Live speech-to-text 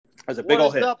That's a big What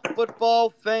old is hit. up, football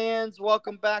fans?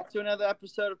 Welcome back to another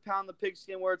episode of Pound the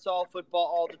Pigskin, where it's all football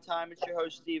all the time. It's your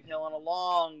host, Steve Hill, and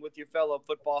along with your fellow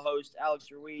football host, Alex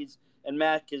Ruiz and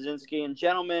Matt Kaczynski. And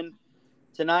gentlemen,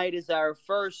 tonight is our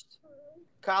first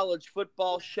college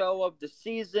football show of the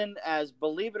season, as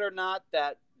believe it or not,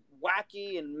 that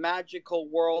wacky and magical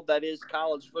world that is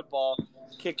college football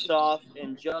kicks off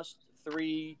in just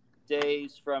 3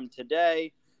 days from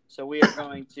today. So we are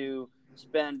going to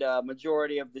spend a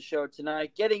majority of the show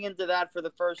tonight getting into that for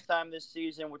the first time this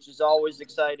season, which is always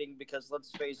exciting because, let's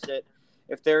face it,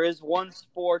 if there is one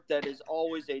sport that is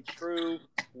always a true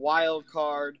wild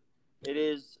card, it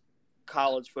is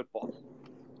college football.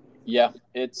 Yeah,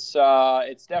 it's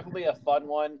definitely a fun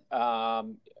one.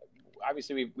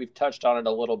 Obviously, we've touched on it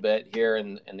a little bit here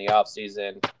in the off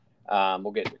season.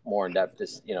 We'll get more in depth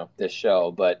this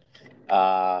show, but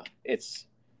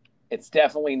it's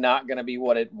definitely not going to be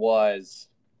what it was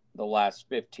the last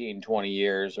 15, 20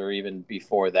 years or even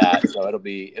before that. So it'll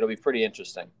be pretty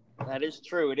interesting. That is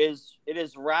true. It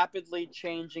is rapidly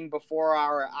changing before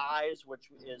our eyes, which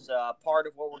is part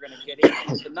of what we're going to get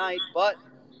into tonight. But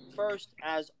first,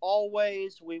 as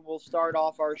always, we will start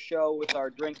off our show with our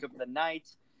drink of the night.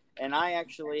 And I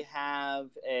actually have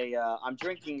I'm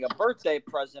drinking a birthday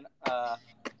present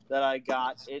that I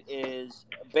got. It is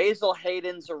Basil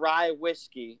Hayden's rye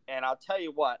whiskey. And I'll tell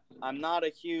you what, I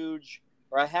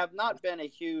have not been a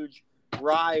huge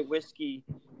rye whiskey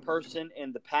person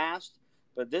in the past,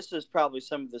 but this is probably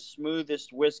some of the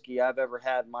smoothest whiskey I've ever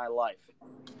had in my life.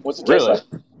 What's it taste like?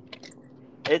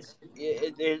 It's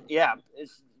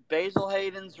Basil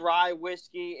Hayden's rye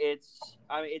whiskey. It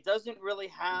doesn't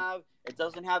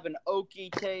have an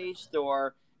oaky taste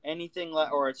or anything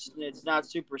like, or it's not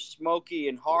super smoky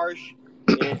and harsh.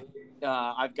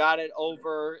 I've got it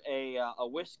over a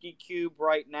whiskey cube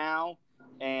right now,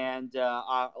 and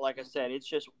like I said,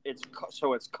 it's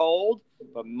cold,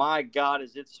 but my God,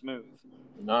 is it smooth.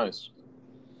 Nice.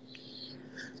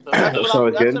 So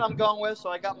that's what I'm going with. So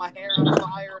I got my hair on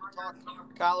fire and talk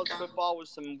college football with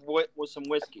some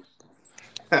whiskey.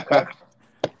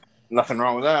 Nothing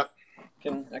wrong with that.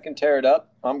 I can tear it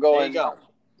up. I'm going. There you go.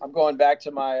 I'm going back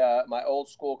to my old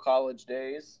school college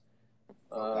days.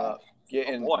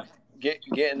 Getting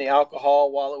the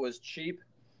alcohol while it was cheap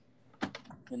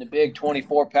in the big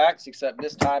 24 packs. Except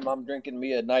this time I'm drinking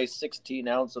me a nice 16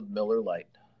 ounce of Miller Lite.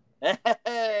 Hey,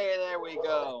 there we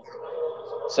go.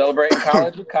 Celebrating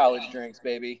college with college drinks,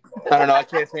 baby. I don't know. I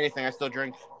can't say anything. I still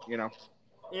drink,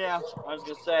 Yeah, I was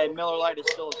going to say, Miller Lite is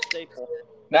still a staple.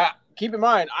 Now, keep in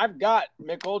mind, I've got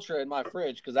Mick Ultra in my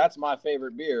fridge because that's my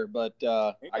favorite beer, but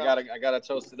I gotta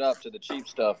toast it up to the cheap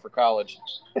stuff for college.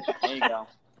 There you go.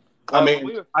 When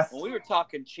we were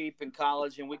talking cheap in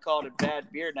college and we called it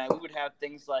bad beer night, we would have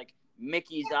things like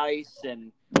Mickey's Ice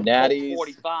and Natty's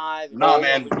 45. No,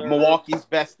 man. Milwaukee's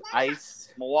Best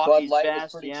Ice. Milwaukee's Bud Light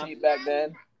Best, was pretty cheap back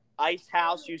then. Ice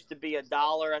House used to be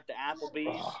 $1 at the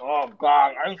Applebee's. Oh,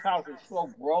 God. Ice House is so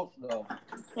gross, though.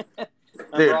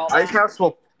 Dude, Ice House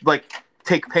will,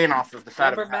 take paint off of the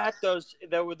side Remember, of the house. Matt,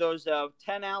 there were those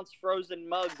 10-ounce frozen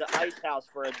mugs at Ice House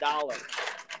for $1.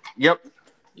 Yep.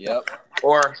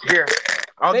 Or, here,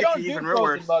 I'll They get don't you do even frozen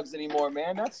worse. mugs anymore,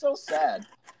 man. That's so sad.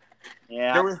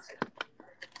 Yeah. There was...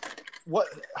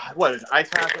 What is Ice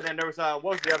House? And then there was, what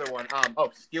was the other one?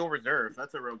 Steel Reserve.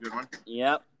 That's a real good one.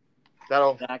 Yep.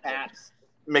 That'll Exactly.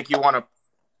 make you want to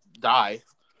die.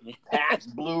 Pat's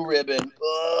Blue Ribbon.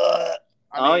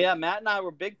 Yeah, Matt and I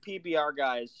were big PBR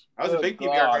guys. I was a big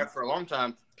PBR guy for a long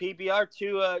time. PBR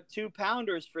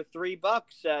 2-pounders for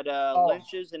 $3 at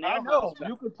Lynch's and I Ale know. House.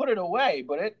 You could put it away,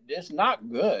 but it's not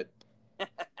good.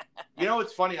 You know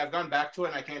what's funny? I've gone back to it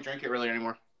and I can't drink it really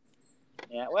anymore.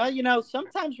 Yeah, well,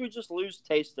 sometimes we just lose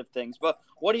taste of things. But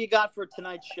what do you got for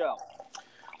tonight's show?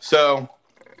 So,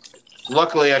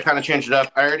 luckily, I kind of changed it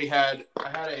up. I had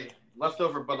a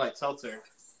leftover Bud Light Seltzer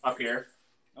up here,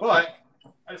 but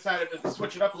I decided to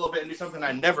switch it up a little bit and do something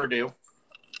I never do.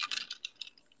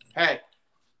 Hey,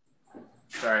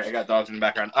 sorry, I got dogs in the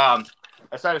background. I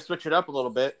decided to switch it up a little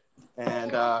bit,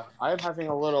 and I'm having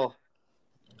a little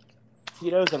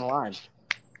Tito's and lime.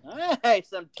 Hey,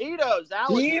 some Tito's,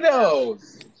 Alex.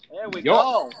 Tito's. There we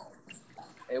go.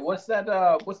 Hey, what's that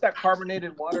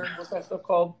carbonated water? What's that stuff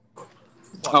called?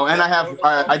 Oh, and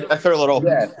I threw a little.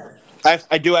 Yeah.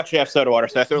 I do actually have soda water,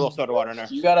 so I threw a little soda water in there.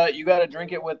 You gotta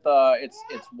drink it with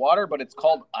it's water, but it's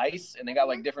called ice, and they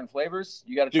got different flavors.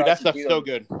 You gotta try Dude, that some stuff's Tito's. so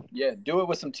good. Yeah, do it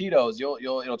with some Tito's.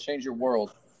 It'll change your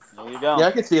world. There you go. Yeah,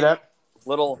 I can see that.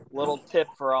 Little tip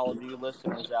for all of you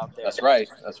listeners out there. That's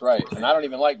right. And I don't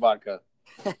even like vodka.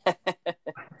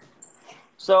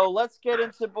 So let's get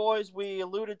into, boys. We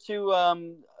alluded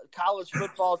to with college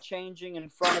football changing in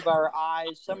front of our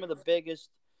eyes, some of the biggest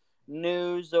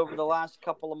news over the last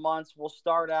couple of months. We'll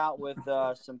start out with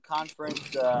some conference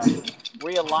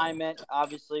realignment.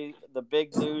 Obviously, the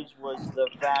big news was the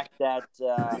fact that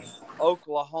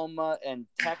Oklahoma and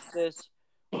Texas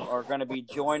are going to be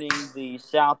joining the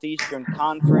Southeastern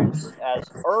Conference as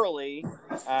early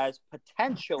as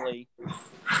potentially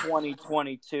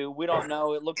 2022. We don't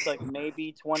know. It looks like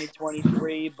maybe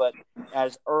 2023, but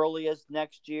as early as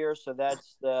next year. So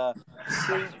that's the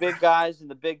two big guys in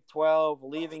the Big 12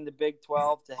 leaving the Big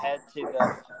 12 to head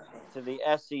to the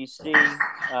SEC.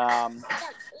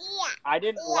 I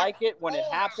didn't like it when it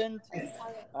happened.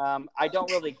 I don't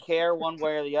really care one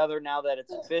way or the other now that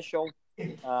it's official.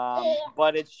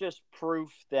 But it's just proof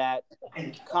that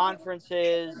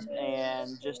conferences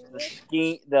and just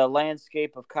the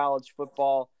landscape of college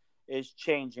football is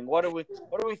changing. What do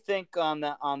we think on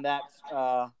that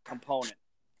component?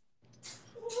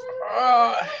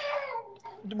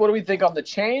 What do we think on the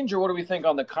change, or what do we think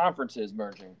on the conferences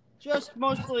merging? Just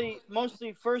mostly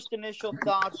first initial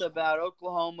thoughts about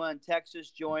Oklahoma and Texas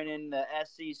joining the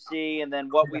SEC, and then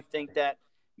what we think that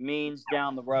means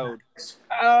down the road.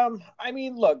 I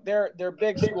mean, look, they're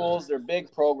big schools, they're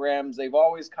big programs. They've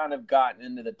always kind of gotten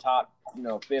into the top,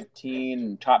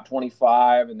 15, top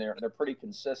 25, and they're pretty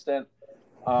consistent.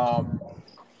 I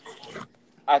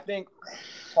think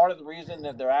part of the reason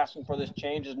that they're asking for this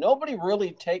change is nobody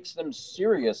really takes them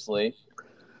seriously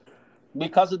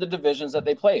because of the divisions that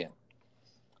they play in.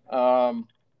 And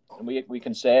we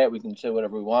can say it, we can say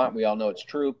whatever we want. We all know it's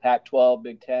true. Pac-12,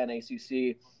 Big Ten,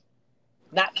 ACC.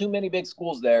 Not too many big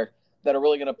schools there that are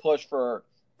really going to push for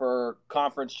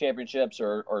conference championships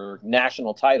or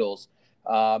national titles.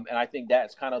 And I think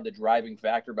that's kind of the driving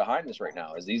factor behind this right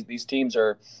now is these teams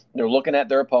they're looking at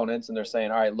their opponents and they're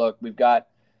saying, all right, look, we've got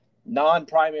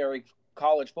non-primary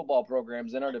college football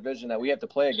programs in our division that we have to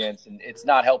play against, and it's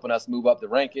not helping us move up the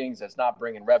rankings. It's not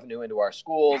bringing revenue into our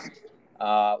schools.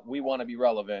 We want to be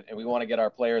relevant, and we want to get our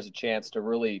players a chance to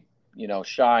really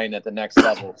shine at the next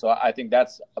level. So I think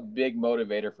that's a big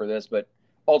motivator for this, but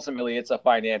ultimately it's a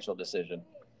financial decision.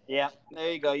 Yeah,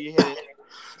 there you go. You hit it.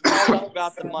 It's all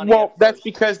about the money. Well, that's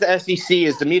because the SEC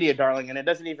is the media darling, and it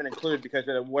doesn't even include because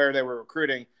of where they were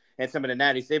recruiting and some of the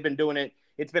natties. They've been doing it.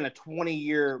 It's been a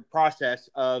 20-year process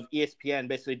of ESPN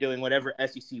basically doing whatever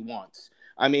SEC wants.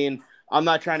 I mean, I'm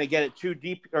not trying to get it too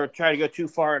deep or try to go too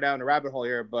far down the rabbit hole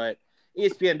here, but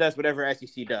ESPN does whatever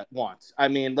SEC wants. I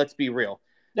mean, let's be real.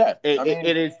 Yeah,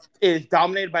 it is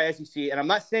dominated by SEC, and I'm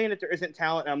not saying that there isn't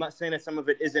talent, and I'm not saying that some of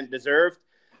it isn't deserved,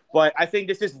 but I think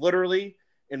this is literally,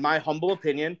 in my humble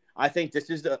opinion, I think this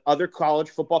is the other college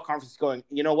football conference going,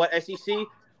 you know what, SEC,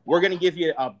 we're going to give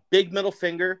you a big middle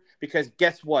finger because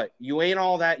guess what? You ain't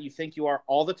all that you think you are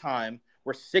all the time.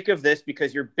 We're sick of this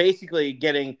because you're basically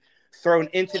getting thrown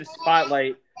into the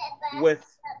spotlight with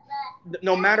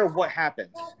no matter what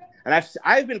happens. And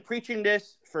I've been preaching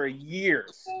this for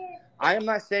years. I am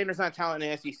not saying there's not talent in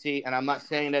the SEC, and I'm not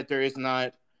saying that there is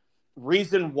not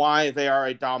reason why they are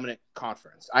a dominant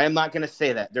conference. I am not going to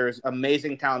say that. There is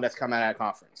amazing talent that's come out of that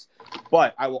conference.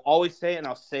 But I will always say, and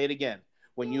I'll say it again,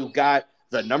 when you've got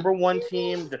the number 1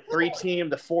 team, the 3 team,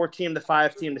 the 4 team, the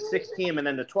 5 team, the 6 team, and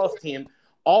then the 12th team,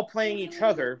 all playing each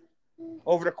other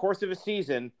over the course of a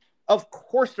season, of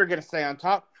course they're going to stay on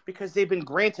top because they've been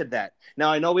granted that.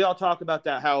 Now, I know we all talk about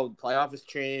that, how playoff has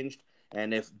changed,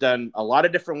 and they've done a lot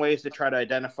of different ways to try to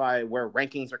identify where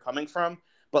rankings are coming from.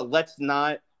 But let's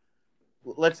not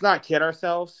kid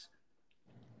ourselves.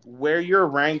 Where you're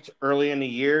ranked early in the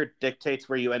year dictates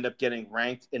where you end up getting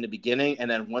ranked in the beginning,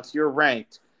 and then once you're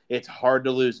ranked, it's hard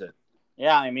to lose it.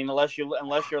 Yeah, I mean, unless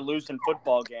you're losing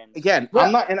football games. Again, yeah.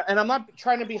 I'm not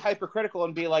trying to be hypercritical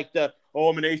and be like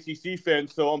I'm an ACC fan,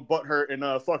 so I'm butthurt and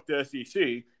fuck the SEC,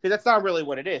 because that's not really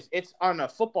what it is. It's on the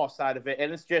football side of it,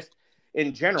 and it's just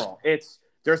in general.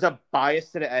 There's a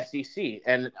bias to the SEC,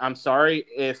 and I'm sorry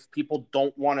if people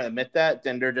don't want to admit that,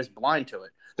 then they're just blind to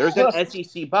it. There's an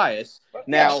SEC bias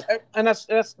now, and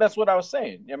that's what I was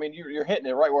saying. I mean, you're hitting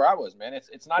it right where I was, man.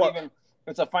 It's not even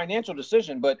it's a financial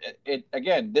decision, but it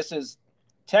again, this is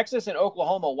Texas and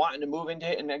Oklahoma wanting to move into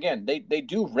it, and again, they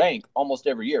do rank almost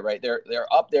every year, right? They're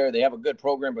up there. They have a good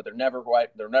program, but they're never right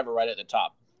at the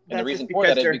top. And the reason for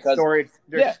that is because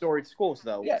they're storied schools,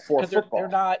 though. Yeah, for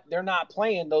football, they're not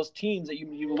playing those teams that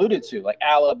you alluded to, like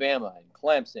Alabama and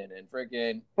Clemson and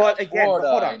freaking. But again,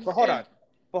 Florida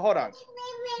hold on.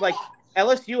 Like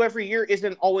LSU every year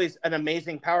isn't always an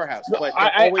amazing powerhouse. But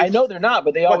I know they're not,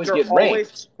 but they always get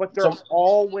ranked. But they're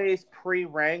always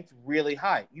pre-ranked really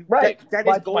high. Right. That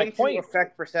is going to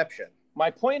affect perception.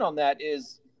 My point on that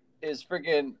is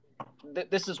freaking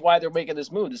this is why they're making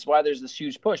this move. This is why there's this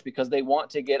huge push, because they want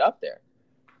to get up there.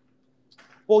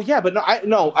 Well, yeah, but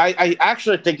I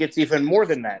actually think it's even more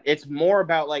than that. It's more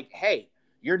about like, hey,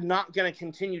 you're not going to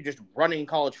continue just running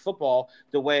college football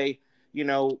the way,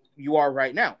 you are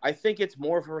right now. I think it's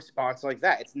more of a response like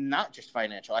that. It's not just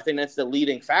financial. I think that's the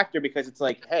leading factor, because it's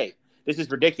like, hey, this is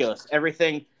ridiculous.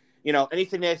 Everything,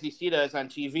 anything the SEC does on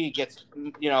TV gets,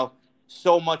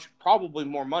 so much, probably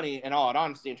more money, in all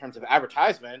honesty, in terms of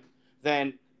advertisement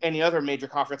than any other major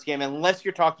conference game, unless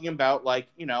you're talking about like,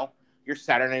 your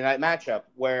Saturday night matchup,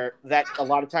 where that a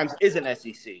lot of times isn't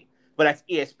SEC, but that's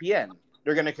ESPN.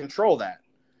 They're going to control that.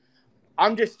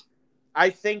 I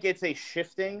think it's a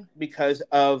shifting because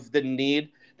of the need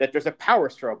that there's a power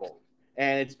struggle,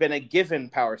 and it's been a given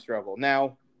power struggle.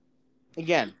 Now,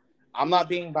 again, I'm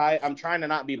trying to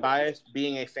not be biased,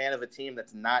 being a fan of a team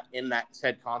that's not in that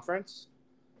said conference,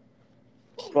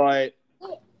 but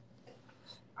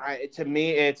to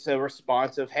me, it's a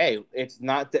response of, hey, it's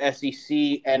not the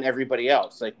SEC and everybody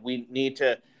else. Like, we need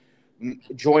to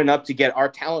join up to get our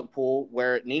talent pool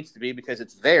where it needs to be, because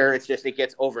it's there. It's just it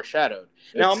gets overshadowed.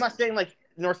 Now, I'm not saying like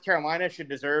North Carolina should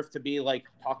deserve to be like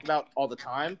talked about all the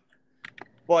time,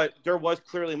 but there was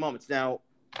clearly moments. Now,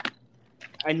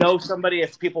 I know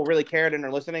if people really cared and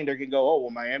are listening, they're going to go, oh,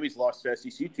 well, Miami's lost to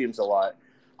SEC teams a lot.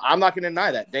 I'm not going to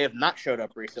deny that. They have not showed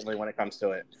up recently when it comes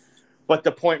to it. But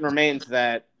the point remains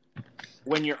that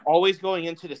when you're always going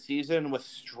into the season with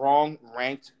strong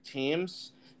ranked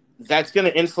teams, that's going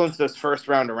to influence those first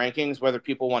round of rankings, whether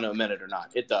people want to admit it or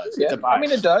not. It does. Yeah, I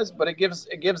mean, it does, but it gives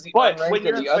the unranked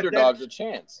and the underdogs a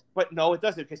chance. But no, it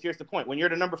doesn't, because here's the point. When you're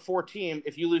the number 4 team,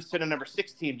 if you lose to the number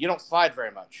 6 team, you don't slide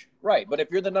very much. Right, but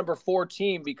if you're the number 4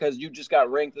 team because you just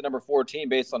got ranked the number 4 team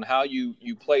based on how you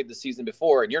played the season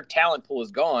before, and your talent pool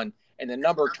is gone, and the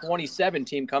number 27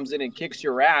 team comes in and kicks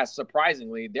your ass,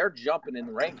 surprisingly, they're jumping in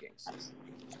the rankings.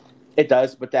 It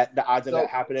does, but the odds of that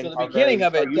happening. So the beginning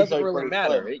of it doesn't really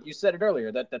matter. You said it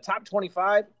earlier that the top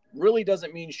 25 really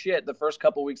doesn't mean shit the first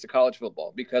couple weeks of college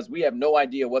football, because we have no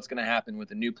idea what's going to happen with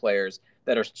the new players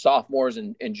that are sophomores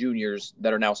and juniors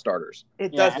that are now starters.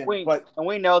 It doesn't. And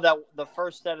we know that the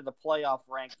first set of the playoff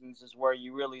rankings is where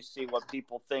you really see what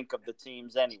people think of the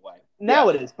teams anyway. Now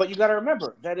it is, but you got to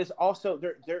remember that is also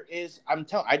there is. I'm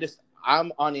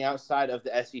on the outside of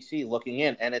the SEC looking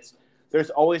in, and there's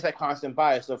always that constant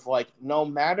bias of like, no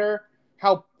matter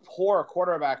how poor a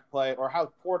quarterback play or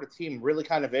how poor the team really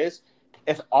kind of is,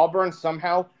 if Auburn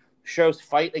somehow shows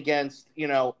fight against,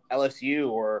 LSU,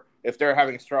 or if they're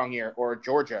having a strong year, or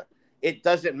Georgia, it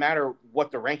doesn't matter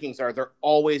what the rankings are. They're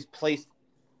always placed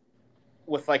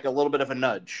with like a little bit of a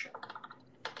nudge.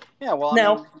 Yeah, well,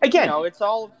 now, again, it's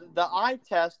all the eye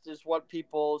test is what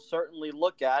people certainly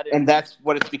look at. And that's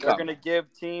what it's become. They're going to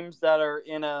give teams that are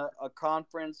in a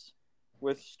conference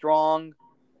with strong,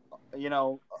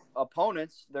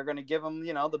 opponents, they're going to give them,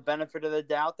 the benefit of the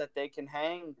doubt that they can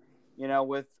hang,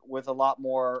 with a lot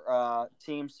more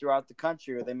teams throughout the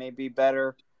country, or they may be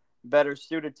better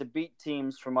suited to beat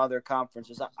teams from other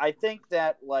conferences. I think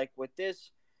that, like, with this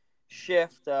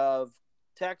shift of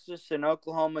Texas and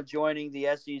Oklahoma joining the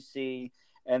SEC,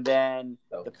 and then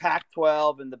the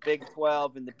Pac-12 and the Big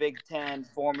 12 and the Big 10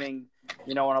 forming,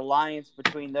 an alliance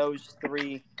between those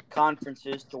 3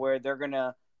 conferences, to where they're going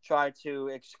to try to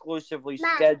exclusively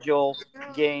schedule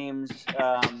games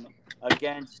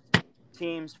against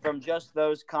teams from just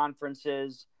those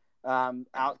conferences out,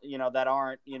 that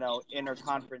aren't,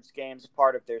 interconference games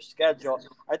part of their schedule.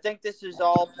 I think this is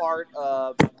all part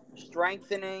of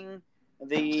strengthening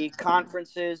the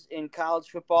conferences in college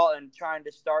football and trying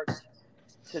to start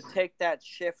to take that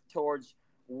shift towards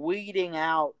weeding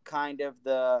out kind of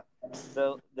the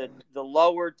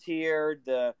lower tier,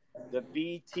 the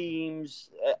B teams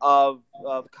of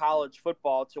college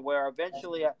football, to where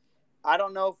eventually, I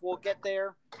don't know if we'll get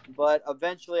there, but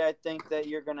eventually I think that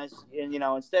you're going to,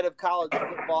 instead of college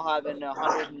football having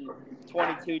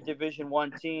 122 Division I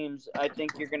teams, I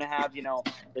think you're going to have,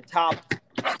 the top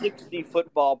 60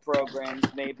 football programs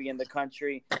maybe in the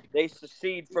country. They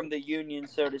secede from the union,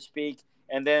 so to speak,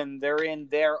 and then they're in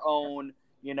their own,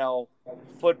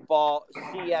 football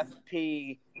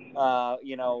CFP,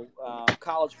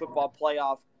 college football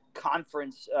playoff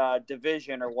conference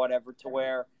division or whatever, to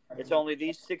where it's only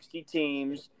these 60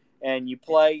 teams, and you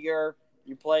play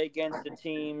against the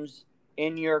teams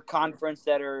in your conference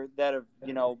that have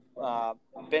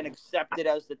been accepted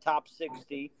as the top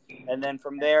 60, and then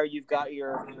from there you've got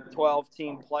your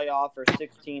 12-team playoff or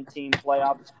 16-team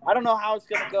playoff. I don't know how it's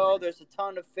going to go. There's a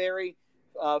ton of fairy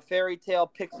tale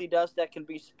pixie dust that can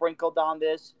be sprinkled on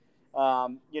this.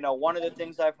 One of the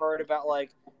things I've heard about,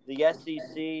 like, the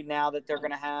SEC, now that they're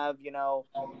going to have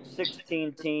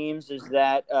 16 teams, is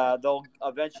that they'll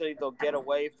get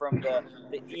away from the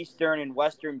Eastern and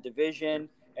Western Division,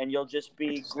 and you'll just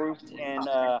be grouped in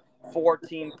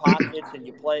 4-team pockets, and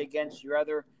you play against your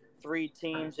other 3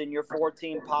 teams in your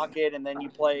 4-team pocket, and then you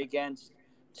play against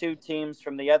 2 teams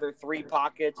from the other 3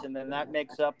 pockets, and then that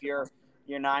makes up your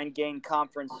 9-game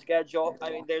conference schedule.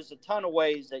 I mean, there's a ton of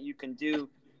ways that you can do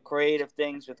creative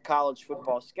things with college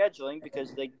football scheduling,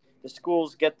 because the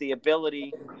schools get the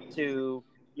ability to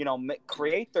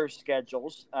create their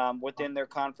schedules within their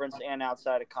conference and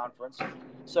outside of conference.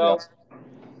 So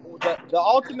the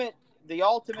ultimate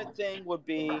thing would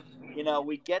be,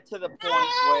 we get to the point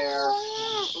where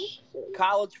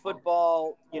college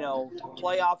football,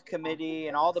 playoff committee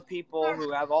and all the people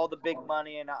who have all the big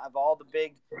money and have all the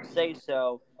big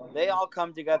say-so, they all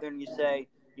come together and you say,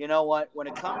 you know what, when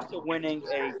it comes to winning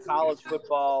a college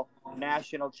football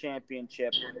national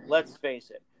championship, let's face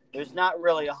it, there's not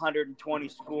really 120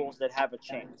 schools that have a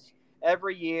chance.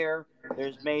 Every year,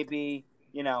 there's maybe,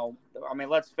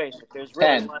 let's face it, there's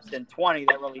really 10. less than 20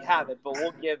 that really have it, but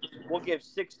we'll give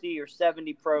 60 or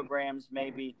 70 programs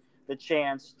maybe the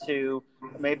chance to,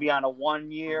 maybe on a 1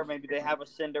 year, maybe they have a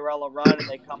Cinderella run and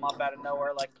they come up out of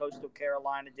nowhere like Coastal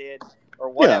Carolina did or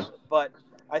whatever. Yeah. But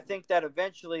I think that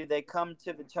eventually they come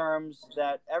to the terms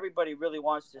that everybody really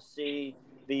wants to see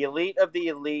the elite of the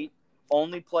elite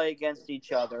only play against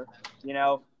each other.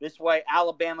 This way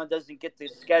Alabama doesn't get to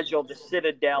schedule the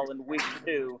Citadel in week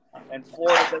 2, and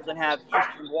Florida doesn't have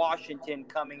Eastern Washington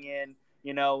coming in,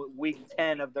 week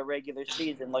 10 of the regular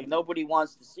season. Like, nobody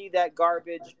wants to see that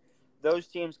garbage. Those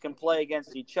teams can play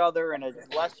against each other in a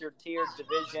lesser tiered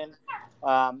division.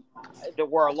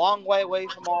 We're a long way away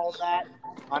from all of that.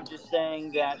 I'm just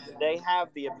saying that they have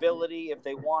the ability, if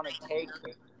they want to take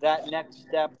that next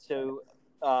step, to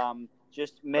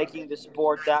just making the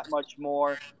sport that much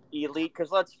more elite.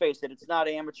 Because let's face it, it's not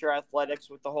amateur athletics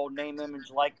with the whole name,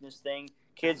 image, likeness thing.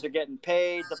 Kids are getting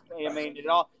paid.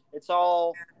 It's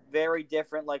all very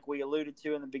different, like we alluded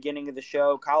to in the beginning of the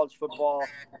show. College football,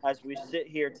 as we sit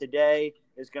here today,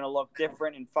 is going to look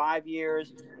different in 5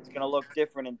 years. It's going to look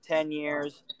different in 10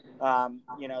 years.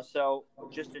 So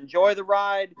just enjoy the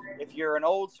ride. If you're an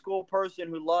old school person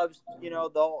who loves,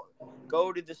 they'll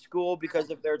go to the school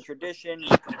because of their tradition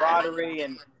and camaraderie,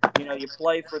 and you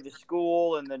play for the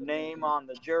school and the name on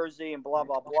the jersey and blah,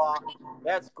 blah, blah.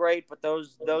 That's great, but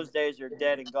those days are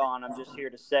dead and gone. I'm just here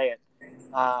to say it.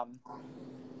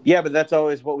 Yeah, but that's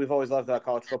always what we've always loved about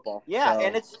college football. Yeah, so.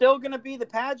 And it's still going to be the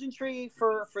pageantry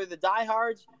for the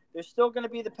diehards. There's still going to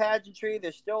be the pageantry.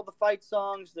 There's still the fight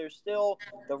songs. There's still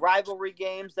the rivalry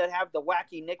games that have the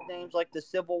wacky nicknames like the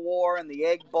Civil War and the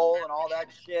Egg Bowl and all that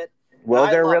shit. Will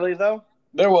there really, though?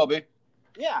 There will be.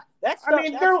 Yeah, that's. There could.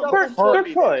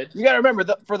 You got to remember,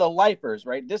 for the lifers,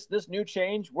 right? This new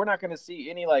change, we're not going to see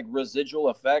any like residual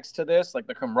effects to this, like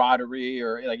the camaraderie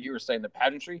or like you were saying, the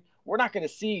pageantry. We're not going to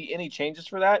see any changes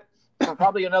for that for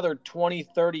probably another 20,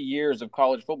 30 years of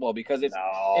college football, because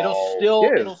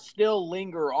it'll still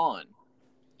linger on.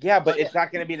 Yeah, but it's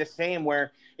not going to be the same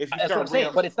where if you that's what I'm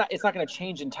saying, but it's not going to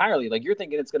change entirely. Like, you're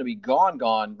thinking it's going to be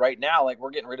gone right now. Like,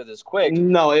 we're getting rid of this quick.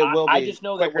 No, it will be. I just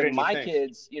know that when my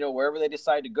kids, wherever they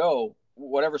decide to go,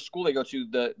 whatever school they go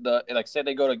to, like say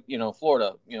they go to,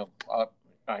 Florida,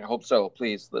 I hope so.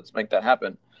 Please, let's make that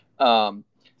happen.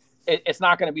 It's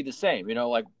not going to be the same,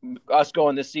 like us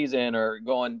going this season or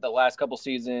going the last couple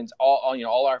seasons,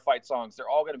 all our fight songs, they're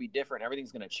all going to be different.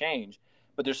 Everything's going to change,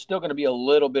 but there's still going to be a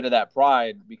little bit of that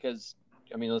pride because,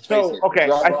 let's face it. Okay,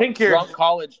 I think drunk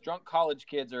college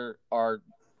kids are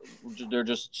they're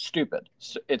just stupid.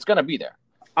 So it's going to be there.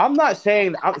 I'm not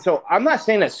saying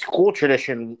that school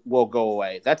tradition will go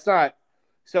away. That's not.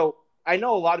 So I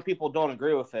know a lot of people don't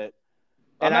agree with it,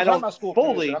 and I don't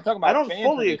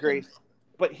fully agree.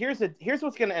 But here's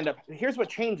what's going to end up. Here's what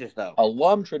changes though.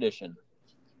 Alum tradition.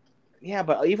 Yeah,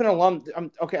 but even alum.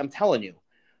 I'm telling you,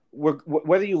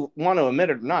 whether you want to admit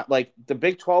it or not, like the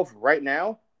Big 12 right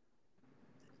now,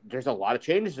 there's a lot of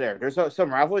changes there. There's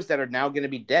some rivalries that are now going to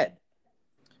be dead.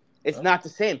 It's not the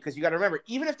same because you got to remember,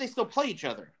 even if they still play each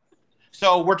other.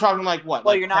 So we're talking like what?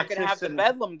 Well, like you're not going to have the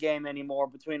Bedlam game anymore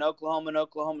between Oklahoma and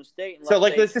Oklahoma State. So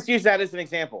let's just use that as an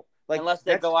example. Like, unless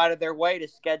they go out of their way to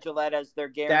schedule that as their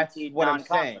guaranteed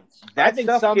non-conference. I think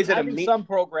some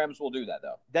programs will do that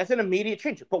though. That's an immediate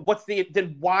change. But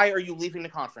then why are you leaving the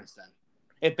conference then?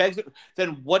 It begs.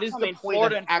 Then what is the point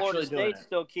Florida of actually doing it?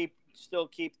 Still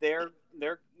keep their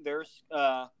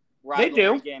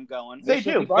rivalry game going. They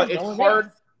do, but it's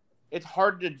hard. It's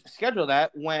hard to schedule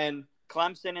that when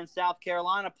Clemson and South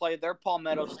Carolina play their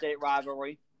Palmetto State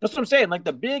rivalry. That's what I'm saying. Like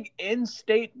the big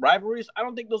in-state rivalries, I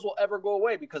don't think those will ever go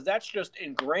away because that's just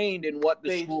ingrained in what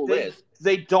the school is.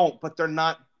 They don't, but they're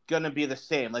not going to be the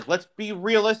same. Like, let's be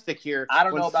realistic here. I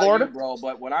don't know about Florida, you, bro,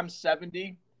 but when I'm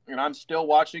 70 and I'm still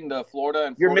watching the Florida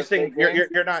and Florida State games,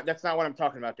 you're not. That's not what I'm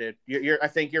talking about, dude. I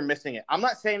think you're missing it. I'm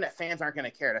not saying that fans aren't going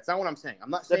to care. That's not what I'm saying.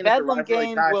 I'm not saying the Bedlam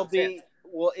game will be.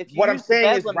 Well, if you what I'm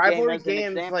saying is rivalry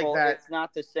games example, like that. It's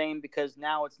not the same because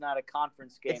now it's not a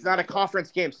conference game. It's not a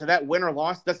conference game, so that win or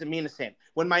loss doesn't mean the same.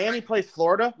 When Miami plays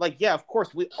Florida, like, yeah, of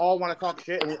course, we all want to talk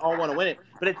shit and we all want to win it.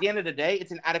 But at the end of the day,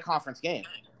 it's an out-of-conference game.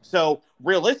 So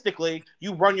realistically,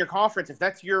 you run your conference. If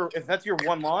that's your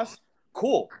one loss,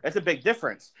 cool. That's a big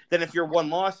difference than if your one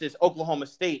loss is Oklahoma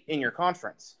State in your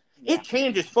conference. Yeah. It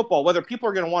changes football, whether people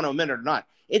are going to want to admit it or not.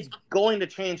 It's going to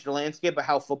change the landscape of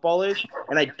how football is,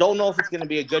 and I don't know if it's going to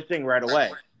be a good thing right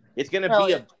away. It's going to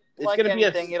be a. It's like going to be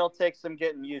a. It'll take some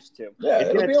getting used to. Yeah,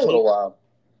 it'll be a little while.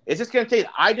 It's just going to take.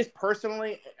 I just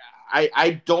personally,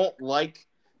 I don't like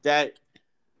that.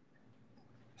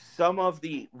 Some of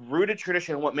the rooted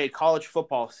tradition, what made college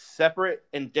football separate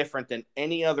and different than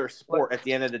any other sport at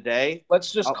the end of the day.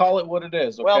 Let's just call it what it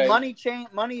is. Okay? Well, money has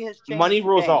changed. Money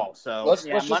rules all. So let's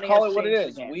just call it what it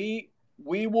is.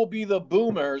 We will be the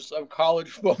boomers of college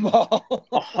football.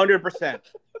 100%.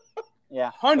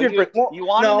 Yeah, 100%. You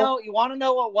want to know? You want to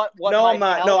know what? No, I'm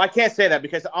not. Help? No, I can't say that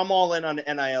because I'm all in on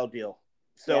the NIL deal.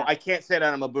 So yeah. I can't say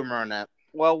that I'm a boomer on that.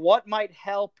 Well, what might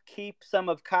help keep some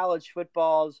of college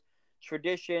football's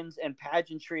traditions and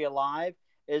pageantry alive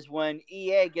is when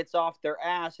EA gets off their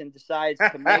ass and decides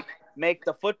to make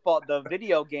the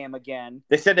video game again.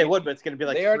 They said they would, but it's going to be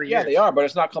like 3 years. Yeah, they are, but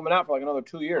it's not coming out for like another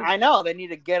 2 years. I know. They need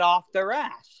to get off their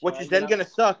ass. Which is then going to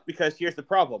suck because here's the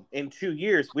problem. In 2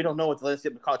 years, we don't know what the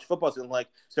landscape of college football is going to like,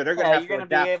 so they're going to have to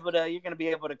adapt. You're going to be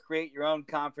able to create your own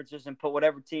conferences and put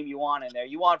whatever team you want in there.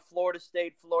 You want Florida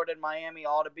State, Florida, and Miami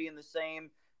all to be in the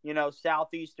same,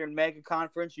 Southeastern mega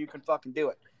conference, you can fucking do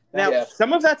it. Now,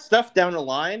 some of that stuff down the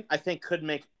line, I think could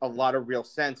make a lot of real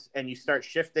sense. And you start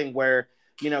shifting where,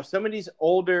 some of these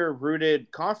older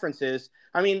rooted conferences,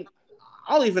 I mean,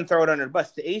 I'll even throw it under the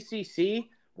bus. The ACC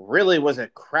really was a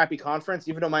crappy conference,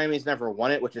 even though Miami's never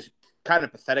won it, which is kind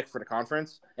of pathetic for the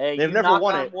conference. Hey, they've never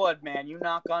won it. Wood, man. You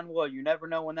knock on wood. You never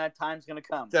know when that time's going to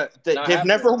come. They've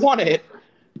never won it.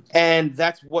 And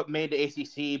that's what made the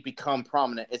ACC become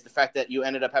prominent is the fact that you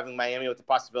ended up having Miami with the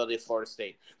possibility of Florida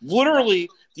State. Literally,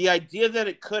 the idea that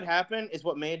it could happen is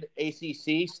what made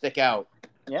ACC stick out.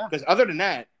 Yeah. Because other than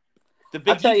that, the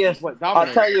Big East is what dominated.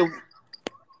 I'll tell you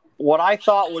what I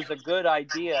thought was a good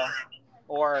idea,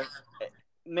 or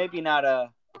maybe not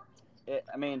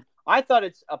I thought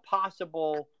it's a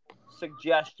possible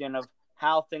suggestion of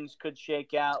how things could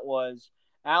shake out was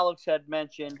Alex had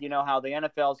mentioned, how the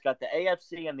NFL's got the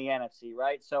AFC and the NFC,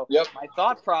 right? So My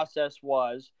thought process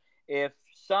was if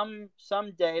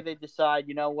someday they decide,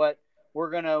 we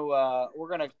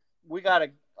got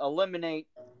to eliminate,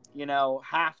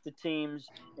 half the teams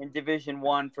in Division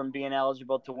I from being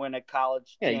eligible to win a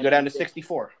college. Yeah, you go down to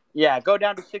 64. Yeah, go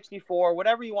down to 64,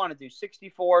 whatever you want to do,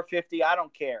 64, 50, I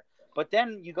don't care. But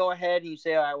then you go ahead and you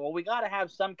say, all right, well, we got to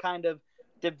have some kind of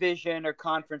division or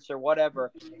conference or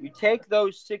whatever. You take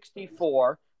those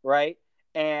 64, right,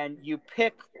 and you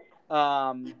pick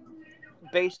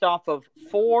based off of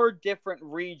 4 different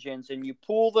regions, and you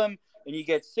pool them, and you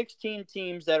get 16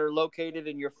 teams that are located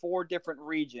in your 4 different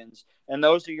regions, and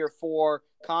those are your 4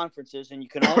 conferences, and you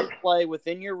can only play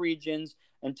within your regions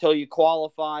until you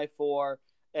qualify for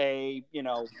a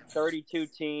 32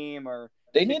 team or.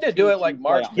 They need to do it like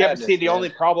March Madness. Yeah, but see, the only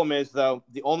problem is, though,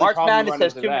 March Madness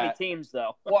has too many teams,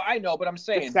 though. Well, I know, but I'm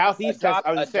saying the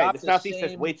Southeast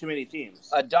has way too many teams.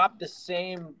 Adopt the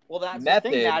same that's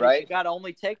method, the thing, Matt, right? You got to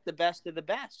only take the best of the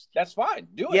best. That's fine.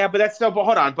 Do it. Yeah, but but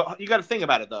hold on. But you got to think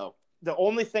about it, though. The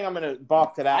only thing I'm going to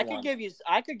balk to that I could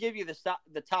give you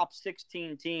the top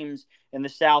 16 teams in the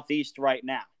Southeast right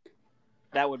now.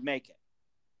 That would make it.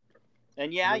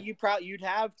 And you'd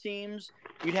have teams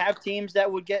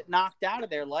that would get knocked out of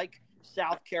there, like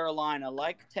South Carolina,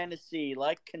 like Tennessee,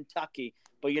 like Kentucky.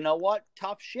 But you know what?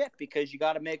 Tough shit, because you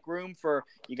got to make room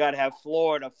you got to have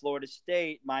Florida, Florida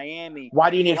State, Miami. Why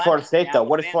do you need Florida State though?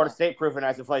 What has Florida State proven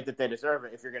as of late that they deserve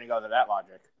it? If you're going to go to that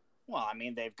logic. Well, I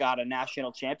mean, they've got a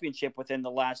national championship within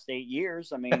the last 8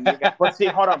 years. I mean, but see,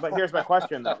 hold on. But here's my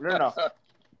question though. No.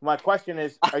 My question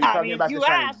is: are you talking about this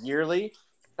on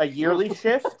a yearly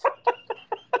shift?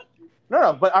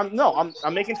 No, but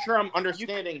I'm making sure I'm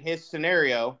understanding his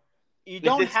scenario. You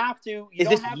don't have to. Is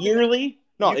this yearly?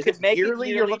 No, is it yearly?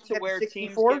 You're looking to where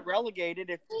teams get relegated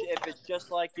if it's just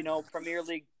like Premier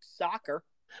League soccer.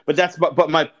 But but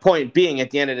my point being,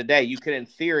 at the end of the day, you could in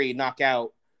theory knock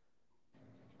out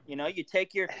You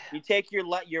take your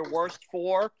worst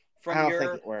four I don't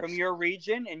think it works. from your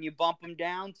region, and you bump them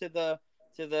down to the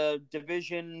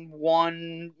Division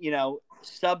I,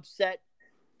 subset,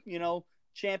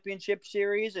 championship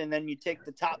series, and then you take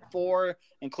the top four,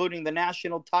 including the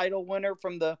national title winner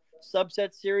from the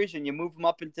subset series, and you move them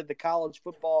up into the college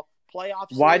football playoff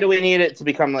series. Why do we need it to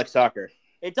become like soccer?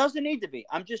 It doesn't need to be.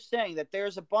 I'm just saying that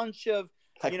there's a bunch of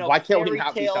why can't we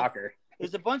not be soccer?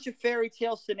 There's a bunch of fairy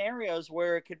tale scenarios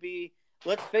where it could be.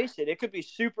 Let's face it could be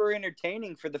super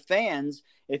entertaining for the fans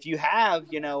if you have,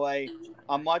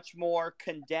 a much more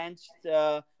condensed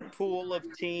pool of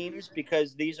teams,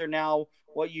 because these are now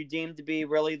what you deem to be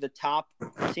really the top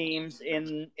teams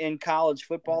in college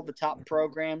football, the top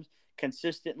programs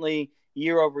consistently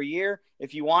year over year.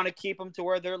 If you want to keep them to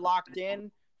where they're locked in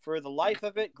for the life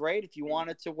of it, great. If you want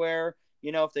it to where,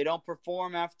 if they don't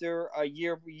perform after a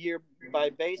year by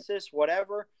basis,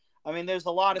 whatever. I mean, there's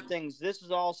a lot of things. This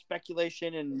is all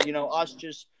speculation and, us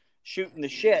just shooting the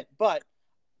shit. But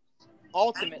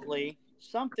ultimately,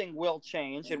 something will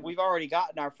change, and we've already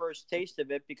gotten our first taste of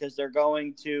it because they're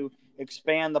going to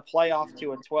expand the playoff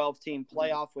to a 12-team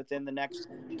playoff within the next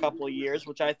couple of years,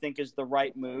 which I think is the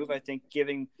right move. I think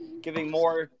giving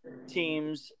more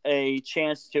teams a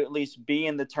chance to at least be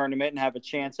in the tournament and have a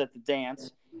chance at the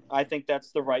dance, I think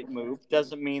that's the right move.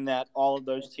 Doesn't mean that all of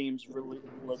those teams really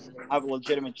have a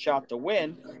legitimate shot to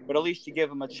win, but at least you give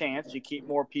them a chance. You keep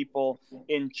more people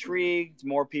intrigued,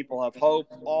 more people have hope.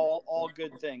 All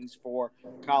good things for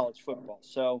college football.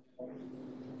 So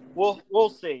we'll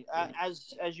see.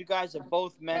 As you guys have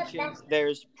both mentioned,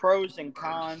 there's pros and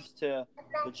cons to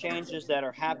the changes that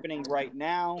are happening right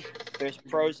now. There's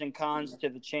pros and cons to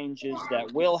the changes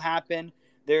that will happen.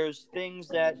 There's things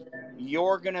that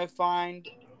you're going to find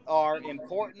are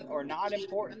important or not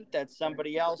important that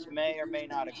somebody else may or may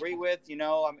not agree with.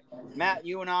 Matt,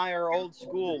 you and I are old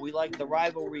school. We like the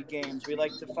rivalry games. We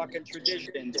like the fucking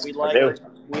traditions. We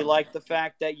like the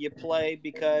fact that you play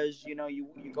because, you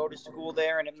go to school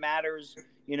there and it matters,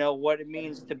 what it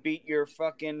means to beat your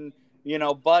fucking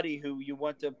buddy who you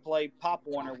went to play Pop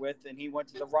Warner with, and he went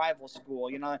to the rival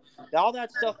school. All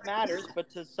that stuff matters, but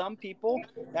to some people,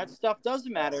 that stuff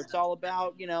doesn't matter. It's all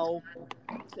about,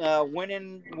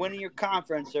 winning your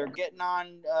conference or getting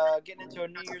into a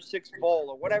New Year's Six bowl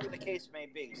or whatever the case may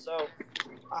be. So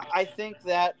I think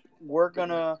that we're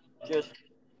gonna just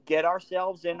get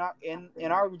ourselves in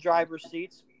our driver's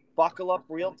seats, buckle up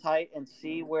real tight, and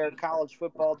see where college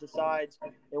football decides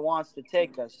it wants to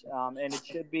take us. And it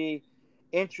should be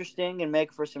interesting and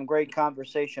make for some great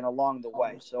conversation along the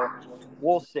way. So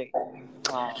we'll see.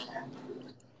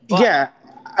 Yeah,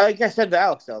 like I said to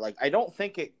Alex, though, I don't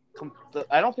think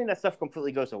that stuff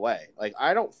completely goes away.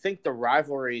 I don't think the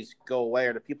rivalries go away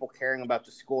or the people caring about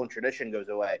the school and tradition goes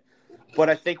away. But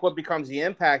I think what becomes the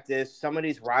impact is some of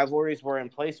these rivalries were in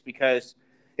place because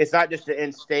it's not just the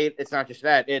in-state. It's not just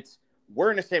that. It's we're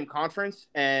in the same conference,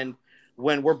 and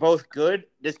when we're both good,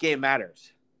 this game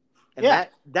matters. And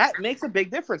that makes a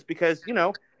big difference because,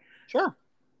 sure,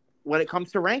 when it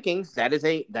comes to rankings, that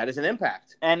is an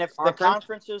impact. And if the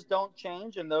conferences don't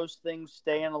change and those things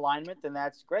stay in alignment, then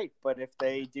that's great. But if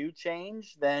they do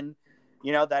change, then,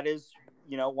 that is,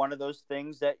 one of those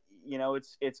things that,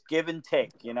 it's give and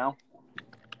take,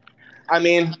 I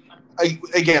mean,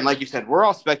 again, like you said, we're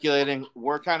all speculating.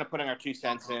 We're kind of putting our 2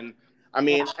 cents in. I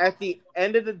mean, at the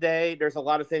end of the day, there's a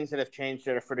lot of things that have changed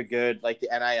that are for the good, like the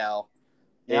NIL.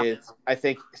 Is, I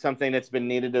think, something that's been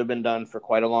needed to have been done for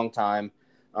quite a long time.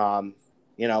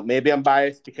 Maybe I'm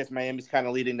biased because Miami's kind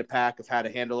of leading the pack of how to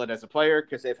handle it as a player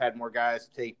because they've had more guys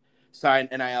sign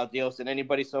NIL deals than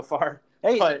anybody so far.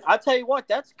 Hey, but I'll tell you what,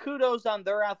 that's kudos on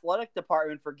their athletic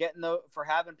department for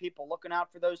having people looking out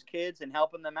for those kids and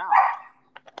helping them out.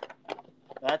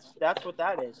 That's what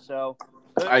that is. So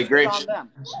I agree. On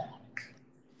them.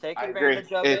 Take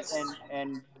advantage of it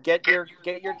and get your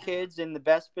kids in the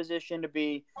best position to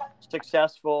be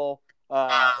successful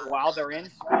while they're in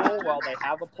school, while they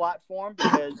have a platform.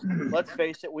 Because let's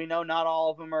face it, we know not all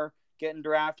of them are getting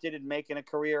drafted and making a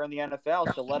career in the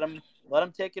NFL. So let them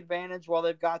take advantage while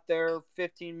they've got their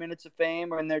 15 minutes of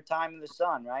fame or in their time in the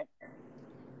sun, right?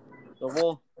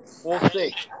 So we'll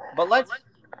see. But let's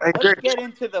get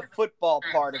into the football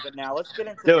part of it now. Let's get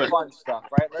into the fun stuff,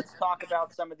 right? Let's talk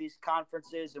about some of these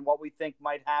conferences and what we think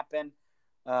might happen.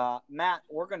 Matt,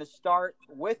 we're going to start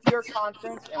with your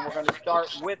conference, and we're going to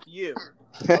start with you.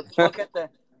 Let's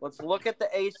look at the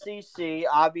ACC.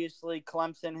 Obviously,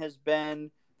 Clemson has been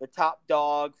the top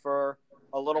dog for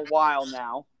a little while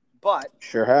now, but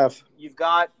sure have. You've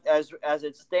got, as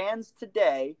it stands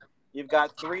today, you've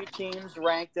got 3 teams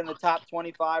ranked in the top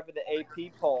 25 of the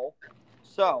AP poll.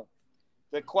 So,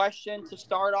 the question to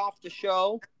start off the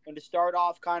show and to start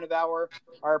off kind of our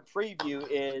preview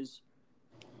is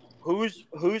who's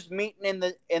meeting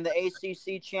in the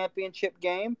ACC championship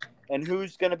game and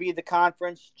who's going to be the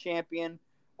conference champion,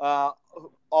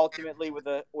 ultimately with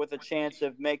a chance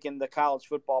of making the college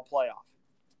football playoff.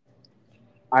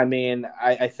 I mean,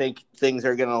 I think things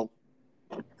are going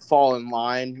to fall in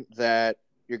line that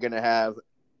you're going to have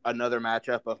another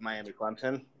matchup of Miami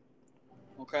Clemson.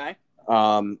 Okay.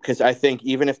 Because I think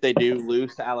even if they do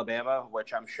lose to Alabama,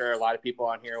 which I'm sure a lot of people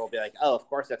on here will be like, "Oh, of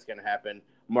course that's going to happen."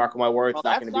 Mark my words, well,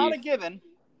 that's not a given.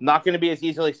 Not going to be as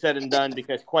easily said and done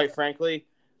because, quite frankly,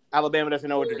 Alabama doesn't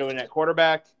know what they're doing at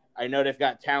quarterback. I know they've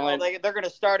got talent. Well, they're going to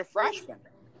start a freshman.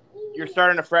 You're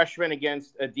starting a freshman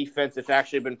against a defense that's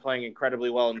actually been playing incredibly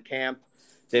well in camp.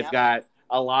 They've got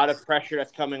a lot of pressure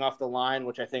that's coming off the line,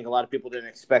 which I think a lot of people didn't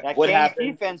expect would happen.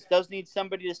 Defense does need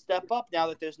somebody to step up now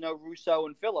that there's no Russo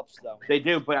and Phillips, though. They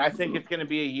do, but I think it's going to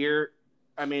be a year.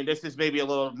 I mean, this is maybe a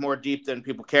little more deep than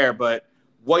people care, but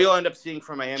what you'll end up seeing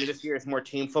from Miami this year is more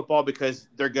team football because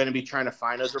they're going to be trying to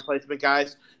find those replacement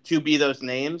guys to be those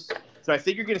names. So I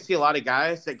think you're going to see a lot of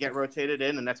guys that get rotated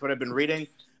in, and that's what I've been reading.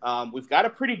 We've got a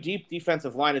pretty deep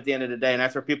defensive line at the end of the day, and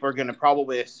that's where people are going to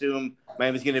probably assume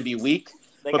Miami's going to be weak.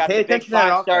 They got the big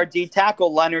 5-star D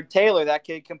tackle Leonard Taylor. That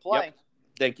kid can play. Yep.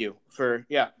 Thank you for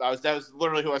that was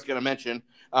literally who I was going to mention.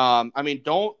 I mean,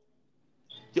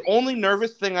 the only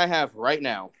nervous thing I have right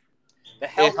now, the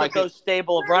health of those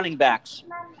stable of running backs.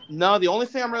 No, the only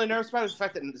thing I'm really nervous about is the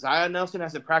fact that Zion Nelson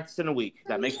hasn't practiced in a week.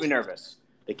 That makes me nervous.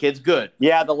 The kid's good.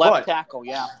 Yeah, the left tackle.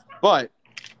 Yeah, but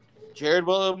Jared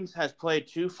Williams has played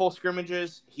 2 full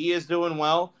scrimmages. He is doing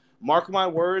well. Mark my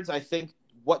words. I think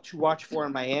what to watch for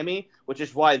in Miami, which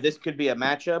is why this could be a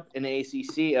matchup in the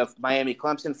ACC of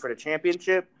Miami-Clemson for the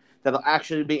championship that'll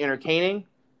actually be entertaining,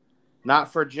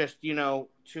 not for just,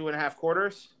 2.5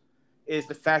 quarters, is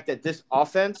the fact that this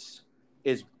offense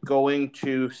is going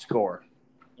to score.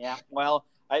 Yeah, well,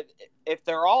 if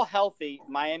they're all healthy,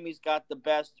 Miami's got the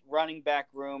best running back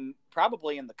room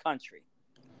probably in the country.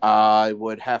 I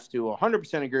would have to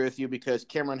 100% agree with you because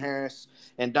Cameron Harris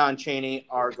and Don Chaney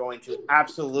are going to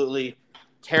absolutely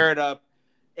tear it up.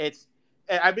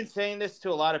 I've been saying this to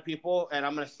a lot of people, and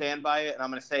I'm going to stand by it, and I'm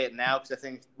going to say it now because I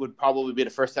think it would probably be the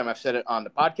first time I've said it on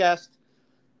the podcast.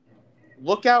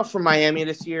 Look out for Miami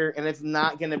this year, and it's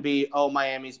not going to be,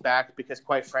 Miami's back, because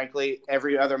quite frankly,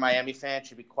 every other Miami fan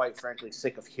should be quite frankly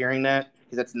sick of hearing that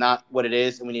because that's not what it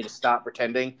is, and we need to stop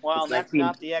pretending. Well, that's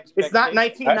not the expectation. It's not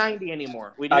 1990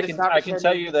 anymore. I can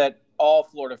tell you that all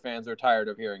Florida fans are tired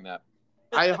of hearing that.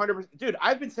 100%. Dude,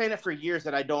 I've been saying it for years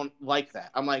that I don't like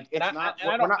that. I'm like, it's not.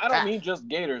 I don't mean just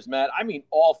Gators, Matt. I mean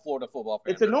all Florida football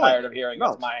fans. It's annoying. Are tired of hearing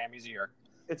it's Miami's year.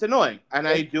 It's annoying, and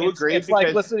I do agree. It's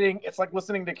like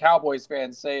listening to Cowboys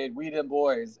fans saying, "We them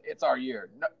boys, it's our year."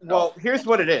 No. Well, here's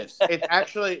what it is. It's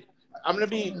actually, I'm going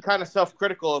to be kind of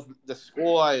self-critical of the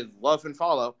school I love and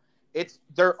follow. It's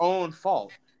their own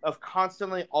fault of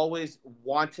constantly always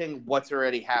wanting what's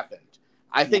already happened.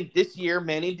 I think this year,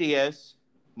 Manny Diaz,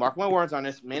 mark my words on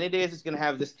this, Manny Diaz is going to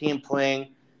have this team playing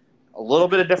a little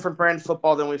bit of different brand of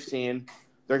football than we've seen.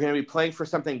 They're going to be playing for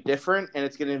something different, and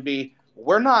it's going to be,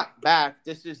 we're not back.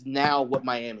 This is now what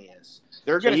Miami is.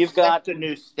 They're going to set the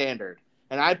new standard.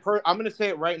 And I'm going to say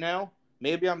it right now.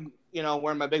 Maybe I'm,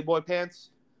 wearing my big boy pants.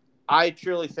 I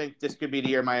truly think this could be the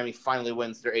year Miami finally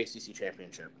wins their ACC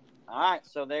championship. All right,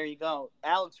 so there you go.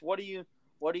 Alex, what do you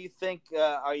think?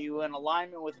 Are you in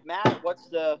alignment with Matt? What's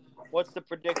the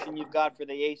prediction you've got for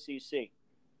the ACC?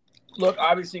 Look,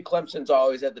 obviously Clemson's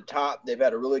always at the top. They've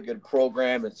had a really good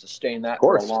program and sustained that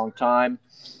for a long time.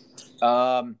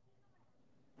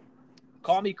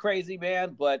 Call me crazy,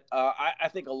 man, but I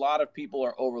think a lot of people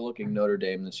are overlooking Notre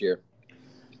Dame this year.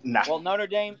 Nah. Well, Notre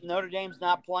Dame's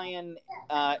not playing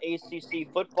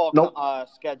ACC football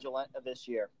schedule this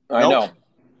year. I know.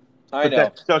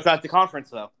 So it's not the conference,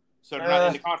 though. So they're not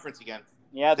in the conference again.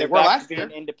 Yeah, they're back to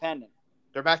being independent.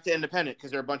 They're back to independent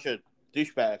because they're a bunch of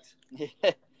douchebags.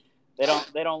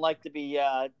 They don't like to be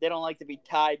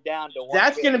tied down to one.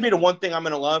 That's going to be the one thing I'm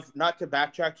going to love. Not to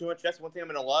backtrack too much. That's one thing I'm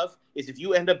going to love is if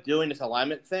you end up doing this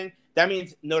alignment thing. That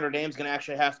means Notre Dame's going to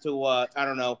actually have to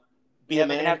be a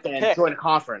man and join a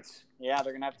conference. Yeah,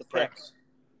 they're going to have to pick.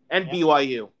 And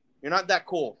BYU. You're not that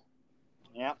cool.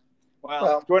 Yeah.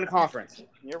 Well, join a conference.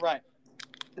 You're right.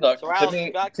 Look, so Alex,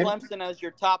 you got Clemson as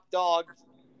your top dog.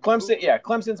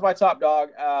 Clemson's my top dog.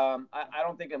 I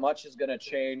don't think much is going to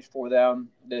change for them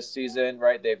this season,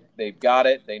 right? They've got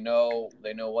it. They know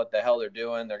what the hell they're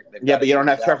doing. But you don't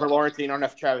have Trevor Lawrence. You don't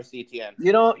have Travis Etienne.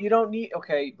 You don't need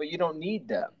but you don't need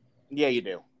them. Yeah, you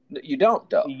do. You don't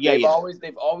though. Yeah,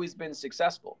 they've always been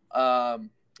successful.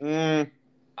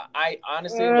 I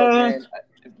honestly look, man.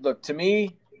 Look, to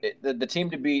me, the team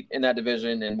to beat in that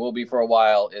division and will be for a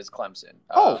while is Clemson.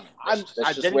 I That's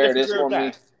just didn't where it is disagree for with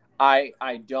me. that.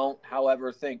 I don't,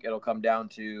 however, think it'll come down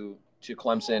to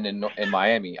Clemson and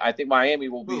Miami. I think Miami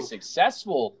will be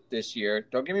successful this year.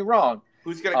 Don't get me wrong.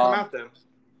 Who's going to come out then?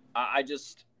 I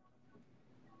just,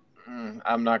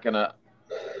 I'm not gonna,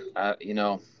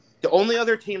 The only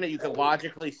other team that you could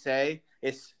logically say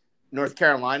is North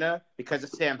Carolina because of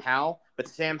Sam Howell, but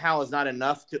Sam Howell is not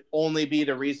enough to only be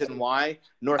the reason why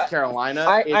North Carolina.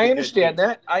 I understand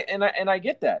that. I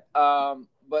get that.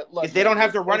 But look, if they don't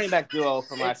have the running back duo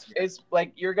from last year, it's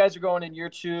like your guys are going in year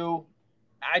 2.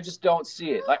 I just don't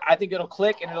see it. Like I think it'll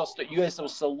click and you guys will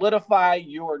solidify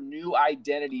your new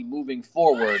identity moving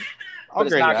forward. But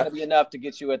it's not going to be enough to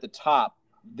get you at the top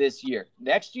this year.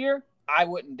 Next year, I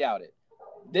wouldn't doubt it.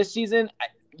 This season,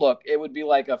 look, it would be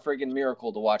like a friggin'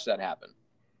 miracle to watch that happen.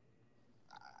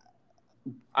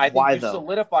 I think Why, you though?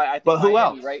 solidify. I think But who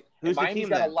Miami, else? right? Who's Miami's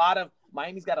the team got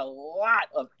Miami's got a lot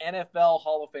of NFL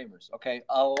Hall of Famers. Okay,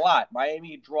 a lot.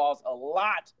 Miami draws a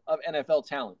lot of NFL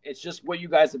talent. It's just what you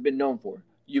guys have been known for.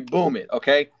 You boom it.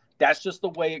 Okay, that's just the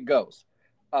way it goes.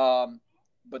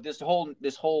 But this whole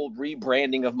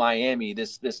rebranding of Miami,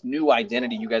 this new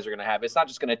identity you guys are going to have, it's not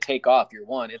just going to take off year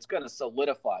 1. It's going to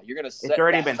solidify. You're going to set. It's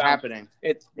already been happening.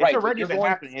 It's already been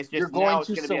happening. It's just you're going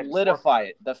to solidify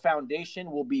it. The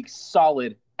foundation will be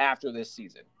solid after this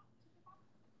season.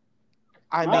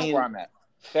 That's where I'm at.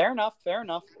 Fair enough.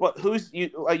 Well, who's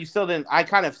you? You still didn't. I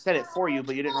kind of said it for you,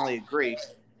 but you didn't really agree.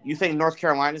 You think North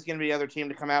Carolina is going to be the other team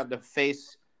to come out to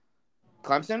face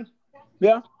Clemson?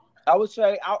 Yeah, I would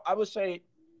say.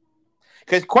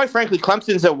 Because quite frankly,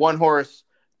 Clemson's a one horse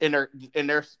in their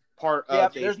part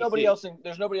of the there's ACC. nobody else in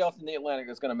the Atlantic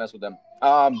that's going to mess with them.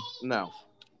 No.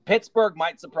 Pittsburgh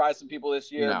might surprise some people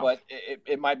this year, No. but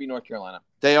it might be North Carolina.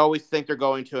 They always think they're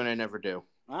going to, and they never do.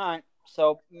 All right.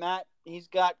 So Matt, he's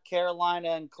got Carolina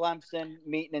and Clemson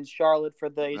meeting in Charlotte for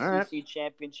the ACC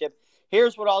championship.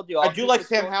 Here's what I'll do. I do like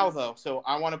Sam Howell, though, so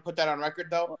I want to put that on record,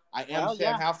 though. I am a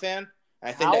Sam Howell fan.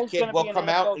 I think Howell's that kid will come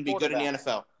out and be good in the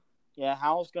NFL. Yeah,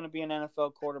 Howell's going to be an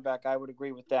NFL quarterback. I would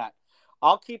agree with that.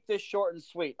 I'll keep this short and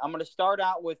sweet. I'm going to start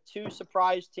out with 2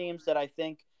 surprise teams that I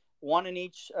think, one in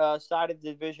each side of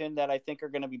the division, that I think are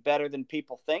going to be better than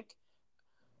people think.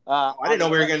 I didn't know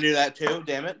we were going to do that, too.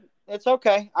 Damn it. It's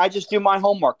okay. I just do my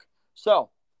homework. So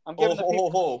I'm giving the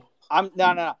people. I'm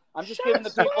just giving the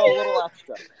people a little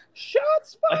extra.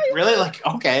 Shots fired. Really?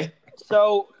 Okay.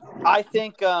 So I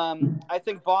think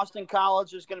Boston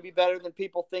College is going to be better than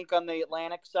people think on the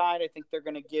Atlantic side. I think they're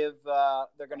going to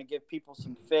give people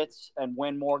some fits and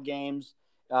win more games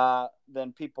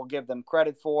than people give them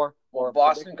credit for. Will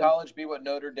Boston College be what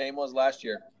Notre Dame was last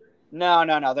year? No,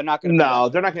 they're not going to. No,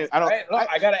 they're not going to.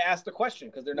 I got to ask the question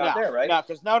because they're not there, right? No,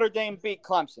 because Notre Dame beat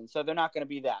Clemson, so they're not going to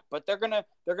be that. But they're going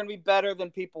to be better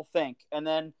than people think. And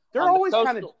then they're always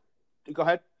kind of. Go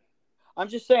ahead. I'm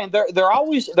just saying they're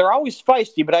always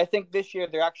feisty, but I think this year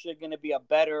they're actually going to be a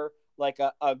better, like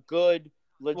a good,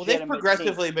 legitimate. Well,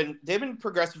 they've been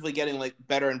progressively getting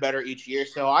better and better each year.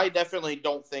 So I definitely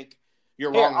don't think you're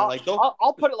wrong.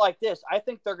 I'll put it like this: I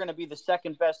think they're going to be the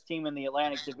second best team in the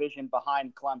Atlantic Division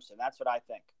behind Clemson. That's what I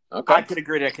think. Okay. I could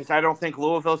agree to that because I don't think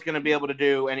Louisville's going to be able to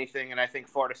do anything, and I think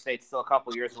Florida State's still a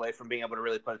couple years away from being able to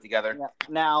really put it together. Yeah.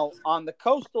 Now on the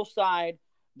coastal side.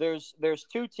 There's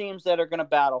 2 teams that are going to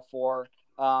battle for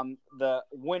the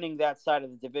winning that side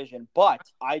of the division, but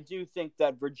I do think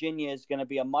that Virginia is going to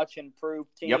be a much improved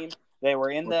team. Yep. They were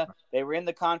in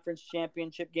the conference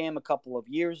championship game a couple of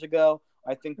years ago.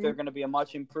 I think they're going to be a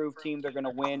much improved team. They're going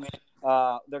to win.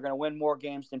 They're going to win more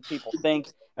games than people think.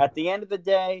 At the end of the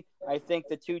day, I think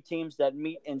the 2 teams that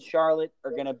meet in Charlotte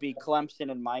are going to be Clemson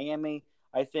and Miami.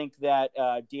 I think that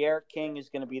De'Aaron King is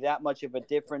going to be that much of a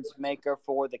difference maker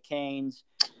for the Canes.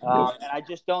 And I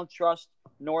just don't trust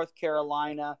North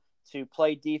Carolina to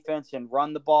play defense and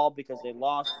run the ball because they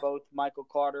lost both Michael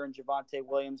Carter and Javonte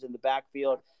Williams in the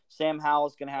backfield. Sam Howell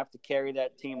is going to have to carry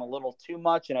that team a little too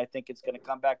much, and I think it's going to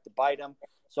come back to bite him.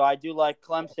 So I do like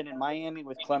Clemson and Miami,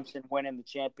 with Clemson winning the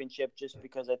championship just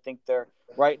because I think they're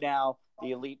right now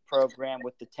the elite program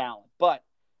with the talent. But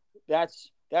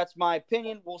that's my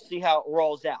opinion. We'll see how it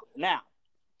rolls out. Now,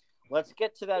 let's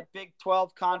get to that Big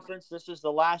 12 conference. This is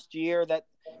the last year that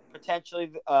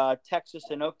potentially Texas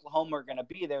and Oklahoma are going to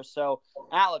be there. So,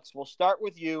 Alex, we'll start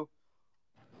with you.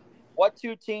 What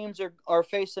 2 teams are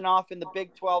facing off in the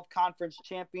Big 12 conference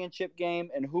championship game,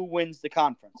 and who wins the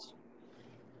conference?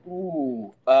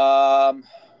 Ooh. Well,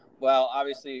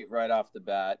 obviously, right off the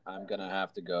bat, I'm going to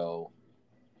have to go.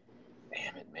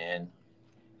 Damn it, man.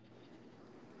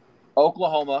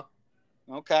 Oklahoma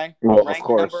Okay. Well, of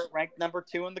course. Ranked number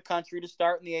 2 in the country to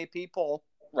start in the AP poll.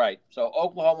 Right. So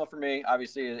Oklahoma for me,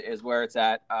 obviously, is where it's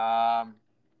at.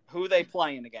 Who are they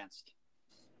playing against?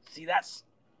 See, that's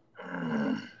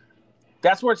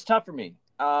where it's tough for me.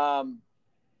 And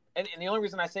the only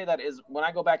reason I say that is when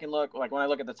I go back and look, like when I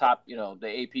look at the top,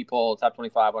 the AP poll, top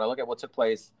 25, when I look at what took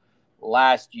place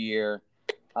last year,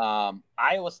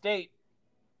 Iowa State.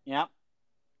 Yeah.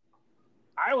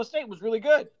 Iowa State was really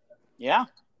good. Yeah.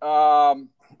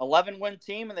 11-win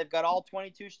team, and they've got all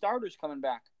 22 starters coming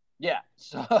back. Yeah.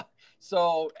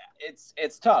 So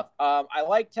it's tough. I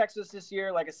like Texas this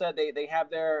year. Like I said, they have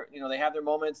their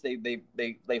moments. They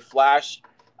flash.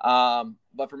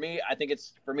 But for me, I think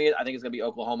it's going to be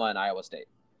Oklahoma and Iowa State.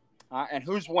 And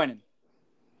who's winning?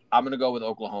 I'm going to go with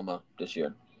Oklahoma this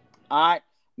year. All right.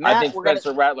 Matt, I think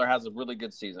Spencer Rattler has a really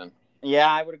good season.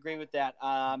 Yeah, I would agree with that.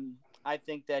 I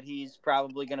think that he's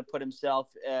probably going to put himself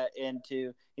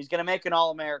he's going to make an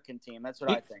All-American team. That's what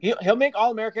I think. He'll make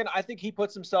All-American. I think he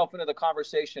puts himself into the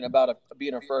conversation about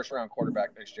being a first-round quarterback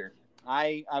next year.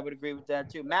 I would agree with that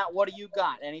too. Matt, what do you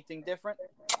got? Anything different?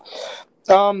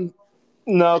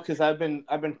 No, because I've been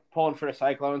pulling for the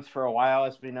Cyclones for a while,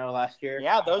 as we know last year.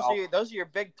 Yeah, those are your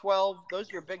Big 12. Those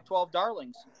are your Big 12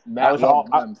 darlings. I was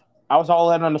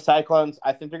all in on the Cyclones.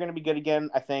 I think they're going to be good again.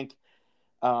 I think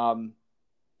the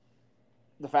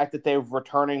fact that they're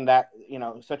returning that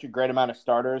such a great amount of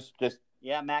starters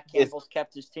Matt Campbell's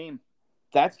kept his team.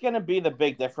 That's going to be the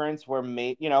big difference. Where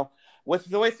with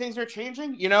the way things are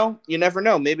changing, you never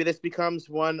know. Maybe this becomes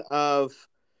one of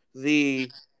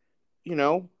the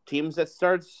teams that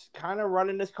starts kind of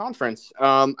running this conference.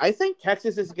 I think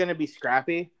Texas is going to be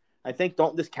scrappy. I think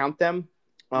don't discount them.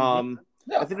 I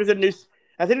think there's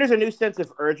a new sense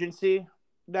of urgency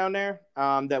down there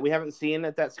that we haven't seen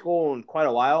at that school in quite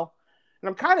a while. And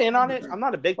I'm kind of in on it. I'm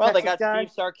not a big Texas they got guy.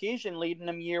 Steve Sarkisian leading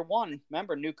them year 1.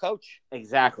 Remember, new coach.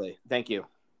 Exactly. Thank you.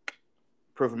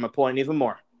 Proving my point even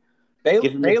more.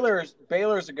 Baylor's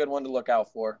a good one to look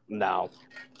out for. No.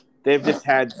 They've just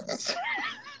had –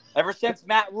 Ever since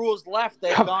Matt Rule's left,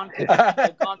 they've gone to the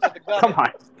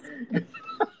gutter.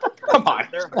 Come on.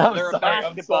 They're a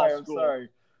basketball school. I'm sorry.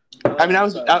 I mean,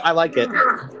 I like it.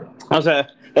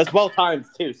 That's well timed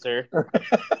too, sir. There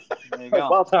you go.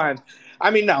 Well timed. I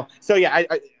mean, no. So yeah,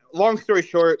 I long story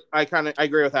short, I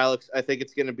agree with Alex. I think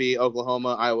it's going to be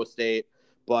Oklahoma, Iowa State,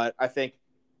 but I think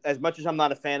as much as I'm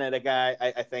not a fan of the guy,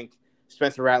 I think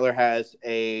Spencer Rattler has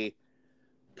a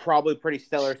probably pretty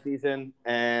stellar season.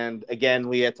 And again,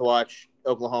 we had to watch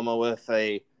Oklahoma with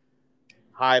a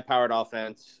high-powered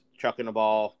offense, chucking the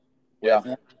ball, with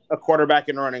a quarterback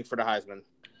in running for the Heisman.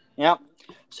 Yep.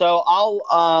 So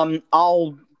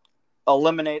I'll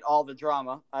eliminate all the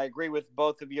drama. I agree with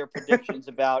both of your predictions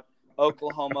about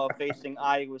Oklahoma facing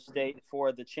Iowa State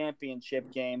for the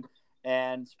championship game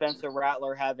and Spencer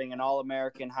Rattler having an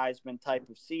All-American Heisman type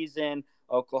of season,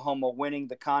 Oklahoma winning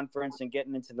the conference and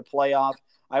getting into the playoff.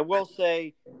 I will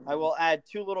add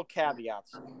 2 little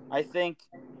caveats. I think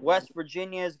West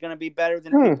Virginia is going to be better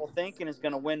than people think and is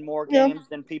going to win more games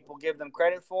than people give them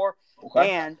credit for. Okay.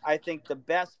 And I think the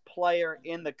best player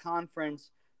in the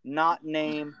conference, not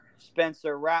named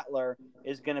Spencer Rattler,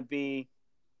 is going to be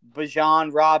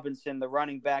Bijan Robinson, the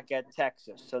running back at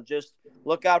Texas. So just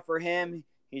look out for him.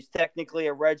 He's technically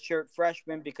a redshirt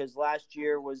freshman because last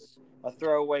year was a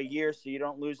throwaway year, so you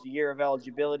don't lose a year of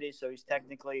eligibility. So he's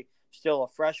technically still a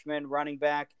freshman running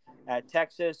back at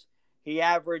Texas. He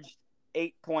averaged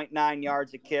 8.9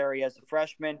 yards a carry as a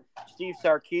freshman. Steve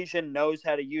Sarkisian knows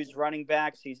how to use running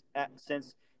backs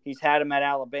since he's had him at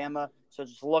Alabama. So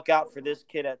just look out for this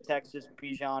kid at Texas,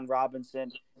 Bijan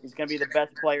Robinson. He's going to be the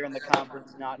best player in the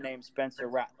conference, not named Spencer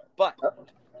Rattler. But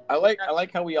I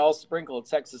like how we all sprinkle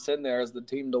Texas in there as the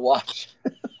team to watch.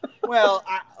 Well,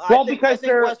 I think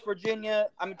West Virginia.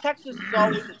 I mean, Texas is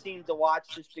always a team to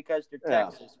watch just because they're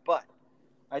Texas. But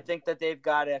I think that they've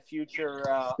got a future.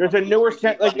 There's a newer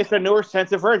sense, it's a newer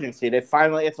sense of urgency.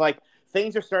 It's like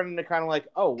things are starting to kind of like,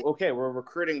 oh, okay, we're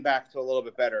recruiting back to a little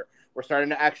bit better. We're starting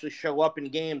to actually show up in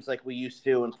games like we used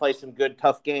to and play some good,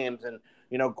 tough games and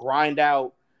grind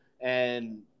out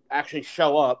and actually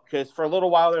show up. Because for a little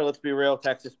while there, let's be real,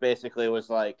 Texas basically was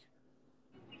like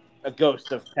a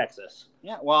ghost of Texas.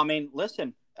 Yeah, well, I mean,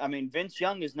 listen. I mean, Vince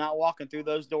Young is not walking through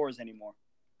those doors anymore.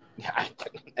 Yeah,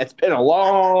 it's been a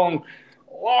long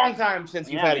time since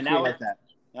you've had a team like that.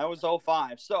 That was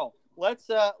 2005. So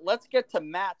let's get to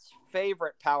Matt's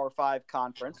favorite Power 5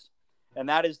 conference, and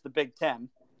that is the Big Ten.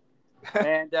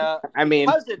 And I mean,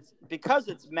 because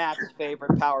it's Matt's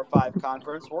favorite Power 5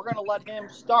 conference, we're going to let him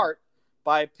start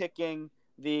by picking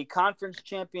the conference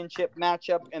championship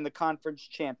matchup and the conference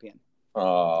champion.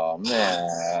 Oh,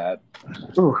 man.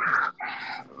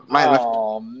 Man.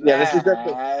 Yeah, this is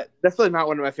definitely not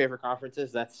one of my favorite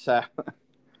conferences. That's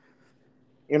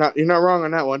you're not wrong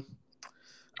on that one.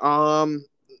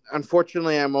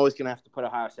 Unfortunately, I'm always gonna have to put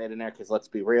Ohio State in there because let's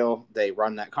be real, they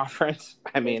run that conference.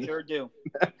 I mean, they sure do.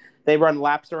 They run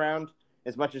laps around.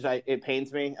 As much as it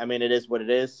pains me, I mean, it is what it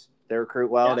is. They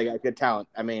recruit well. Yeah. They got good talent.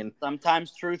 I mean,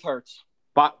 sometimes truth hurts.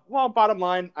 But bottom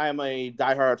line, I am a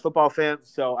diehard football fan,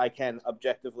 so I can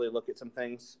objectively look at some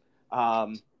things.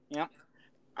 Yeah,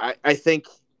 I think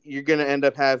you're going to end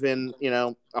up having,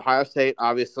 Ohio State,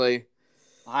 obviously.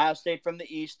 Ohio State from the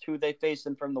East, who they face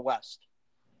them from the West.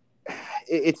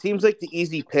 It seems like the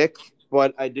easy pick,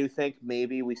 but I do think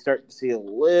maybe we start to see a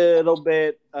little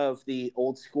bit of the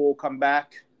old school come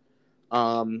back.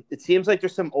 It seems like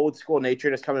there's some old school nature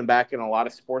that's coming back in a lot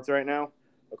of sports right now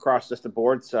across just the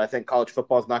board. So I think college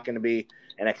football is not going to be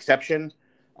an exception.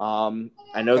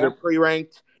 I know they're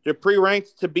pre-ranked. They're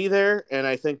pre-ranked to be there, and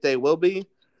I think they will be.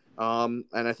 And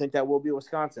I think that will be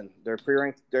Wisconsin. They're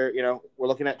pre-ranked. We're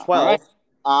looking at 12. Right.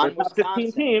 On top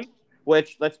 15 team,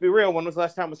 which, let's be real, when was the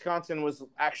last time Wisconsin was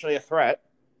actually a threat?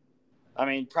 I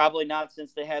mean, probably not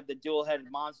since they had the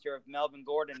dual-headed monster of Melvin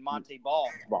Gordon and Monte Ball.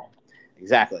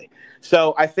 Exactly.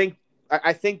 So I think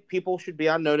people should be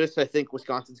on notice. I think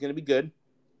Wisconsin's going to be good.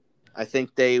 I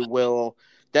think they will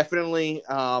definitely,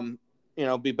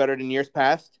 be better than years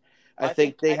past. I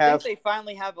think they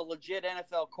finally have a legit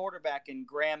NFL quarterback in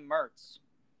Graham Mertz.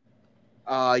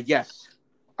 Yes,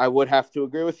 I would have to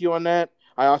agree with you on that.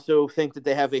 I also think that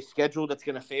they have a schedule that's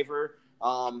going to favor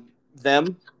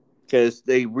them because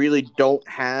they really don't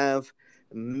have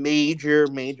major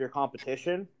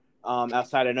competition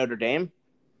outside of Notre Dame,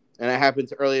 and that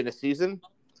happens early in the season.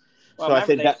 Well, so I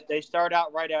think they start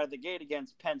out right out of the gate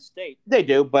against Penn State. They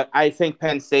do, but I think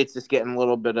Penn State's just getting a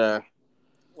little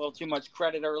too much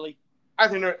credit early. I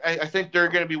think they're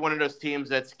going to be one of those teams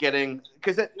that's getting –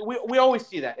 because we always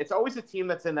see that. It's always a team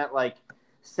that's in that,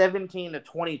 17 to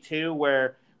 22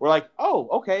 where we're like, oh,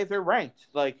 okay, they're ranked.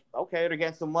 Okay, they're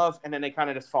getting some love, and then they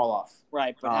kind of just fall off.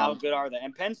 Right, but how good are they?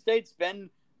 And Penn State's been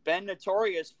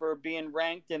notorious for being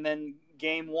ranked, and then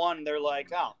game one, they're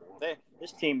like, oh,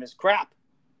 this team is crap.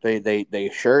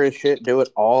 They sure as shit do it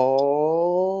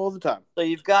all the time. So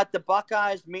you've got the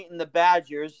Buckeyes meeting the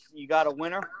Badgers. You got a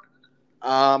winner?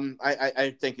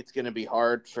 I think it's going to be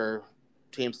hard for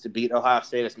teams to beat Ohio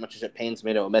State as much as it pains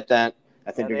me to admit that.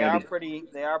 I think they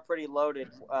are pretty loaded,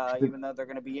 even though they're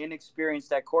going to be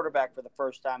inexperienced at quarterback for the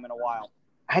first time in a while.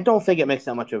 I don't think it makes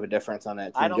that much of a difference on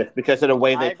that team just because of the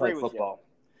way they play football.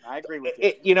 I agree with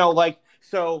you.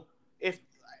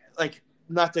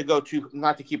 Not to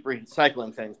keep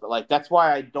recycling things, but that's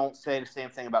why I don't say the same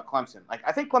thing about Clemson.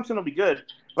 I think Clemson will be good,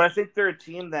 but I think they're a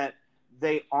team that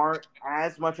they aren't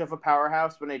as much of a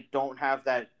powerhouse when they don't have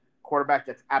that quarterback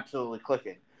that's absolutely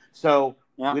clicking. So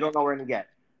we don't know where to get.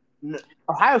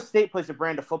 Ohio State plays a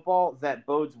brand of football that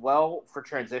bodes well for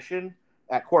transition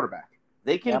at quarterback.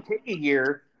 They can take a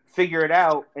year, figure it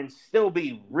out, and still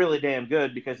be really damn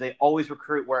good because they always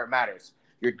recruit where it matters.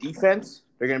 Your defense,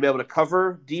 they're going to be able to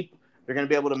cover deep. They're going to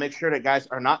be able to make sure that guys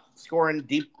are not scoring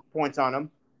deep points on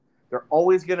them. They're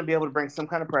always going to be able to bring some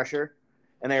kind of pressure,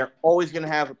 and they are always going to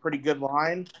have a pretty good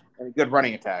line and a good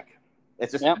running attack.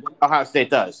 It's just what Ohio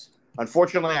State does.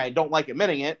 Unfortunately, I don't like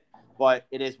admitting it, but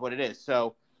it is what it is.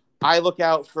 So I look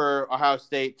out for Ohio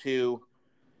State to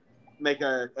make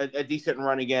a decent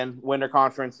run again, win their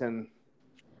conference, and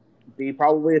be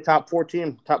probably a top 4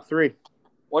 team, top 3.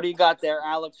 What do you got there,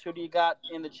 Alex? Who do you got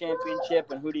in the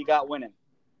championship, and who do you got winning?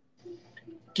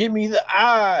 Give me the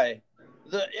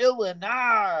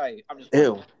Illinois. I'm just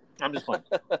playing. I'm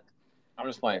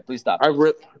just playing. Please stop.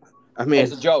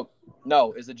 It's a joke.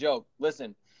 No, it's a joke.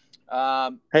 Listen.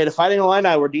 Hey, the Fighting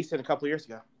Illini were decent a couple years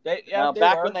ago.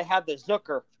 Back when they had the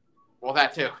Zucker. Well,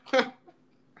 that too.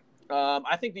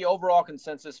 I think the overall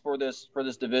consensus for this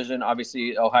division,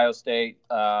 obviously Ohio State,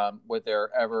 with their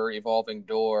revolving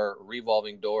door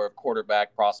of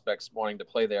quarterback prospects wanting to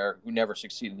play there who never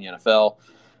succeed in the NFL.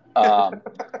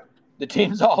 The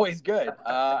team's always good.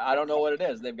 I don't know what it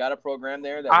is. They've got a program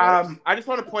there that works. I just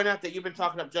want to point out that you've been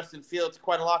talking up Justin Fields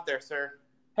quite a lot there, sir.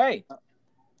 Hey,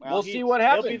 we'll see what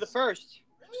happens. He'll be the first.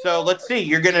 So let's see.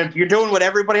 You're doing what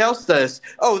everybody else does.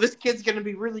 Oh, this kid's gonna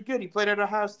be really good. He played at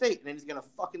Ohio State, and then he's gonna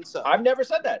fucking suck. I've never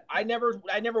said that. I never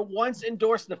once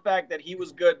endorsed the fact that he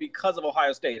was good because of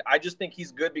Ohio State. I just think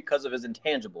he's good because of his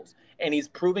intangibles, and he's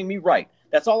proving me right.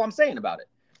 That's all I'm saying about it.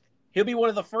 He'll be one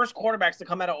of the first quarterbacks to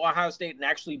come out of Ohio State and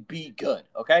actually be good.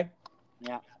 Okay.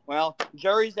 Yeah. Well,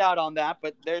 jury's out on that,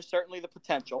 but there's certainly the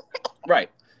potential.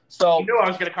 Right. So you knew I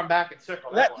was gonna come back and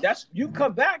circle that. That's you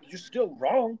come back. You're still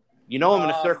wrong. You know I'm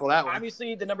going to circle that one.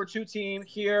 Obviously, the number 2 team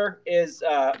here is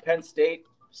Penn State,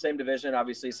 same division,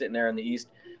 obviously sitting there in the East.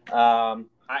 I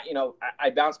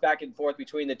bounced back and forth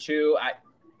between the two.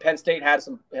 Penn State had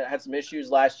some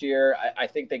issues last year. I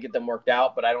think they get them worked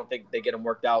out, but I don't think they get them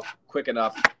worked out quick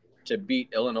enough to beat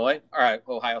Illinois. All right,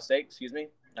 Ohio State, excuse me.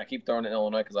 I keep throwing in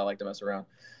Illinois because I like to mess around.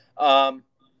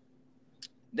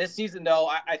 This season,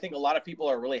 though, I think a lot of people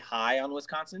are really high on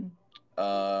Wisconsin.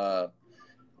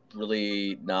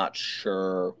 Really not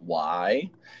sure why.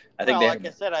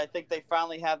 I said, I think they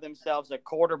finally have themselves a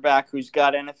quarterback who's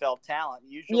got NFL talent.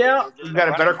 Usually, you've got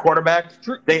a better quarterback.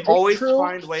 They always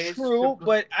find ways. True,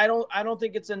 but I don't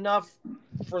think it's enough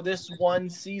for this one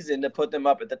season to put them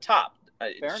up at the top.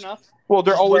 Fair enough. Well,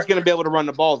 they're always going to be able to run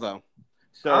the ball, though.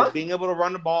 So being able to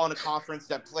run the ball in a conference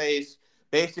that plays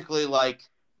basically like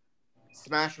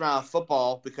smash mouth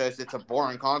football because it's a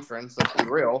boring conference. Let's be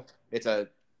real. It's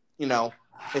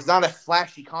it's not a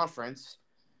flashy conference.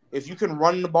 If you can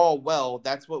run the ball well,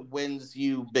 that's what wins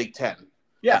you Big Ten.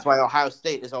 Yeah. That's why Ohio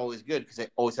State is always good because they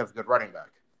always have a good running back.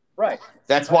 Right.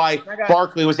 That's why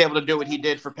Barkley was able to do what he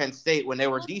did for Penn State when they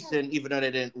were decent, even though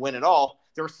they didn't win at all.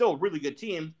 They were still a really good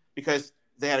team because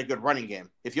they had a good running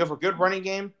game. If you have a good running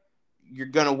game, you're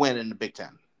going to win in the Big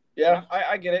Ten. Yeah,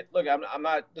 I get it. Look, I'm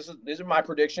not – these are my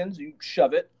predictions. You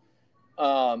shove it.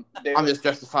 I'm just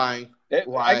justifying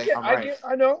why I'm right.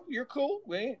 I know. You're cool.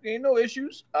 We ain't no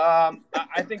issues. I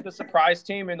think the surprise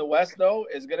team in the West, though,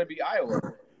 is going to be Iowa.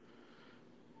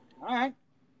 All right.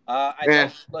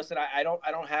 Listen, I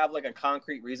don't have like a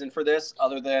concrete reason for this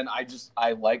other than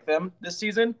I like them this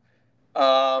season.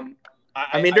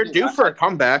 They're due for a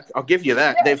comeback. I'll give you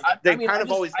that. Yeah, they've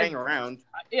always hang around.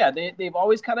 Yeah, they've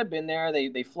always kind of been there.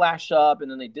 They flash up and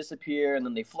then they disappear and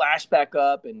then they flash back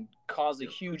up and cause a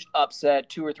huge upset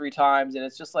 2 or 3 times. And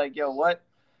it's just like,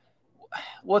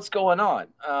 what's going on?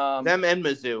 Them and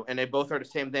Mizzou, and they both are the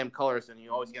same damn colors, and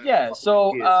you always get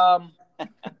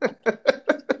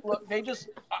look, they just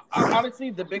honestly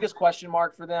the biggest question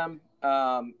mark for them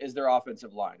is their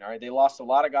offensive line. All right, they lost a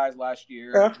lot of guys last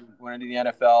year who went into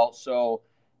the NFL, so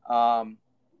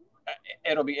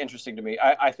it'll be interesting to me.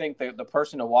 I think the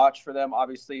person to watch for them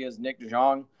obviously is Nick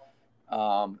DeJong.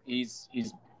 He's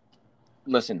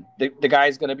listen, the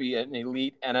guy's going to be an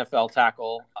elite NFL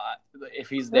tackle. If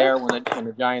he's there when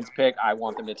the Giants pick, I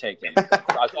want them to take him.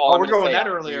 We're going that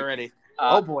early already.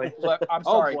 Oh boy! Look, I'm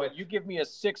sorry, but you give me a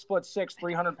 6'6",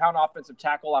 300-pound offensive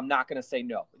tackle, I'm not going to say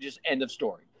no. Just end of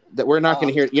story. That we're not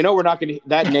going to hear. We're not going to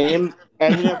that name.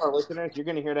 Any of our listeners, you're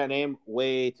going to hear that name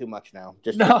way too much now.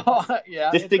 Just to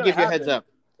give you a heads up.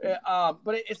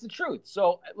 But it's the truth.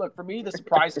 So look, for me, the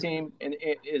surprise team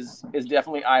is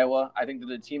definitely Iowa. I think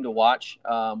they're the team to watch.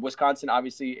 Wisconsin,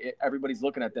 obviously, everybody's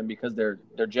looking at them because they're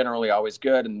generally always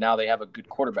good, and now they have a good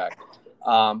quarterback.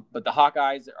 But the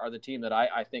Hawkeyes are the team that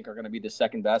I think are going to be the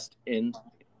second best in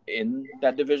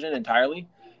that division entirely.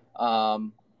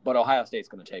 But Ohio State's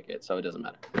going to take it, so it doesn't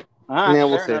matter.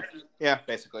 We'll see. Yeah,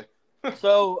 basically.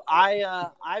 So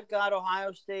I've got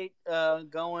Ohio State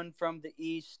going from the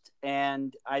East,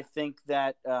 and I think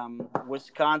that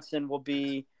Wisconsin will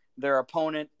be their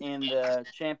opponent in the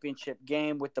championship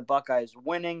game with the Buckeyes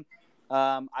winning.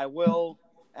 I will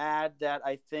add that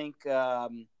I think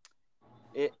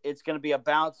it's going to be a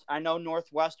bounce. I know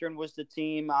Northwestern was the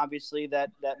team, obviously,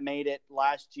 that made it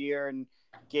last year and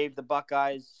gave the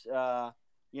Buckeyes,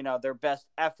 their best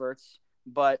efforts.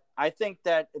 But I think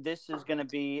that this is going to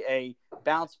be a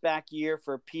bounce back year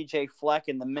for PJ Fleck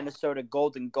and the Minnesota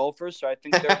Golden Gophers. So I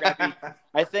think they're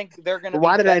going to be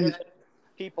better than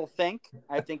people think.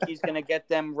 I think he's going to get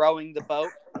them rowing the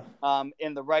boat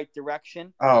in the right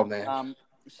direction. Oh man.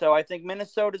 So I think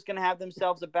Minnesota's going to have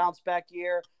themselves a bounce back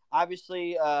year.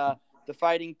 Obviously, the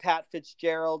Fighting Pat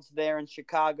Fitzgeralds there in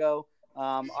Chicago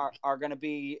are going to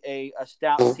be a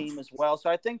stout team as well. So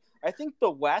I think the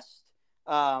West.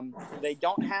 They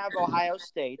don't have Ohio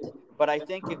State, but I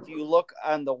think if you look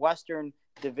on the Western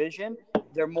Division,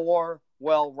 they're more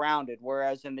well-rounded.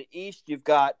 Whereas in the East, you've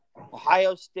got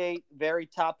Ohio State, very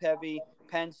top-heavy,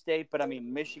 Penn State, but I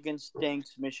mean, Michigan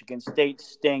stinks, Michigan State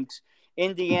stinks.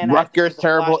 Indiana, Rutgers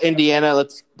terrible. Indiana,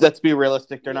 let's be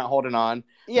realistic. They're not holding on.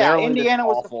 Yeah, Maryland Indiana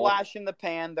was a flash in the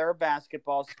pan. They're a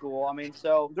basketball school. I mean,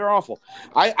 so they're awful.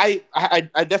 I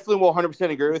definitely will 100%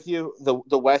 agree with you.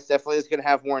 The West definitely is going to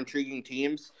have more intriguing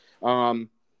teams. Golden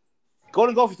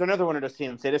Gophers are another one of those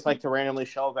teams. They just like to randomly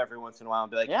show up every once in a while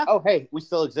and be like, "Oh, hey, we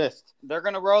still exist." They're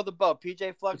going to row the boat.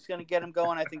 PJ Fleck's going to get them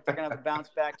going. I think they're going to have a bounce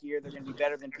back year. They're going to be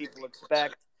better than people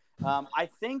expect. I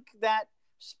think that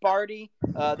Sparty,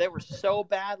 they were so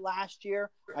bad last year.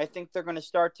 I think they're going to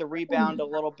start to rebound a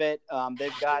little bit.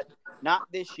 They've got not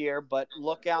this year, but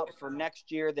look out for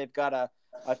next year. They've got a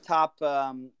top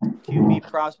QB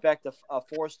prospect, a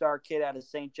 4-star kid out of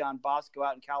St. John Bosco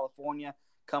out in California,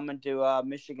 coming to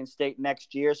Michigan State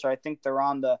next year. So I think they're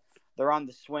on the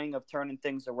swing of turning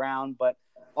things around. But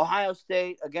Ohio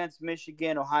State against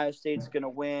Michigan, Ohio State's going to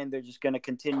win. They're just going to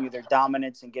continue their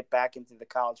dominance and get back into the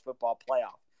college football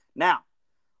playoff. Now,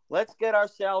 let's get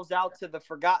ourselves out to the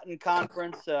Forgotten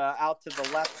Conference, out to the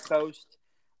left coast.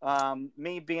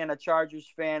 Me being a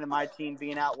Chargers fan and my team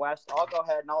being out west, I'll go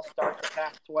ahead and I'll start the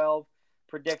Pac-12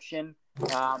 prediction.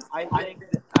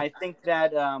 I think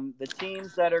that the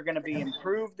teams that are going to be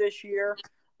improved this year,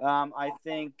 I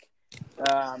think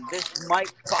this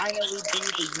might finally be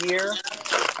the year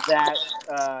that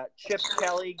Chip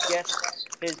Kelly gets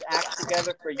his act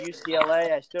together for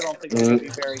UCLA. I still don't think it's going to be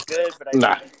very good, but I think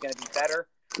it's going to be better.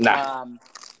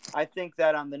 I think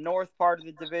that on the north part of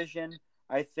the division,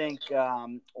 I think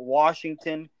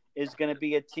Washington is going to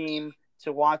be a team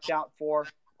to watch out for.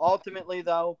 Ultimately,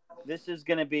 though, this is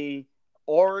going to be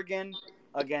Oregon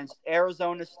against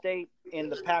Arizona State in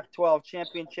the Pac-12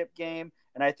 championship game.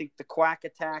 And I think the Quack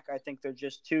Attack, I think they're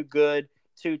just too good,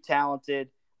 too talented.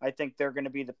 I think they're going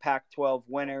to be the Pac-12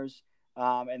 winners,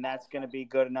 and that's going to be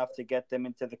good enough to get them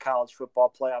into the college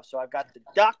football playoffs. So I've got the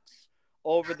Ducks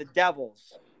over the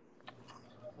Devils.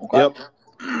 Okay. Yep.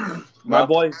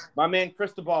 My man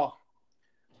Cristobal.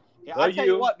 Yeah, I'll tell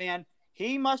you what, man.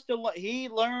 He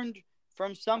learned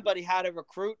from somebody how to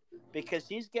recruit, because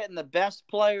he's getting the best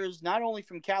players, not only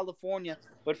from California,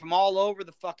 but from all over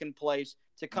the fucking place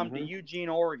to come to Eugene,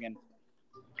 Oregon.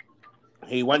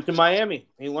 He went to Miami.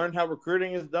 He learned how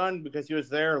recruiting is done because he was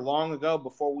there long ago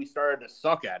before we started to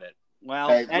suck at it. Well,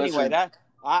 anyway,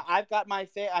 I've got my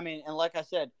and like I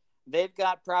said, they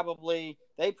probably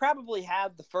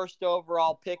have the first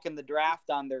overall pick in the draft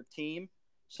on their team.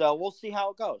 So we'll see how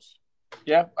it goes.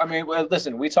 Yeah, I mean, well,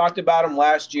 listen, we talked about them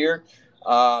last year.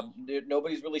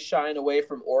 Nobody's really shying away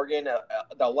from Oregon.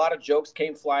 A lot of jokes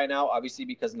came flying out, obviously,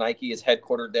 because Nike is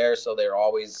headquartered there, so they're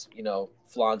always,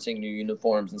 flaunting new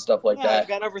uniforms and stuff like that. They've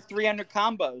got over 300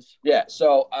 combos. Yeah,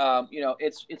 so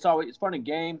it's fun and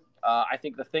game. I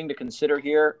think the thing to consider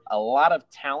here, a lot of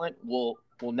talent will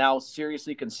now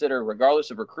seriously consider,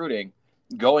 regardless of recruiting,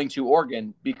 going to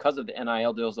Oregon because of the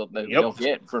NIL deals that they'll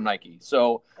get from Nike.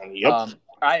 So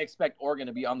I expect Oregon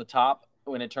to be on the top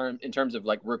in terms of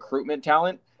like recruitment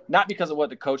talent, not because of what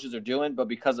the coaches are doing, but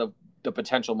because of the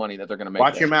potential money that they're going to make.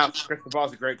 Watch your mouth.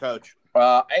 Cristobal's a great coach.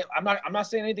 I'm not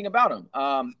saying anything about him.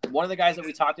 One of the guys that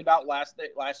we talked about last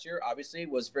year, obviously,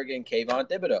 was friggin' Kayvon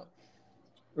Thibodeau.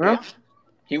 Yeah.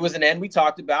 He was an end we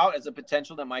talked about as a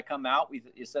potential that might come out.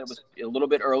 You said it was a little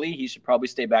bit early. He should probably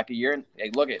stay back a year. And hey,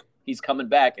 look it, he's coming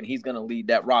back and he's going to lead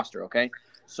that roster. Okay,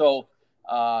 so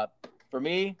for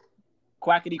me,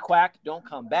 quackity quack, don't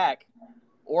come back.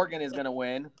 Oregon is going to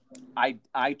win. I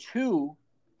too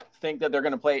think that they're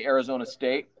going to play Arizona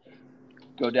State.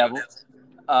 Go Devils.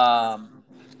 But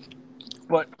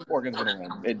Oregon's going to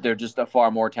win. They're just a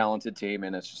far more talented team,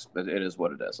 and it is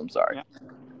what it is. I'm sorry. Yeah.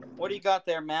 What do you got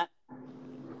there, Matt?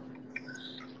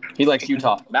 He likes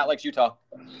Utah. Matt likes Utah.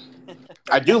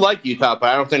 I do like Utah, but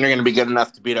I don't think they're going to be good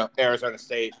enough to beat Arizona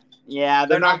State. Yeah,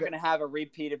 they're not going to have a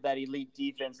repeat of that elite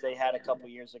defense they had a couple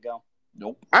years ago.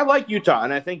 Nope. I like Utah,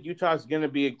 and I think Utah's going to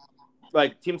be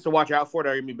teams to watch out for.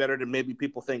 That are going to be better than maybe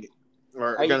people think.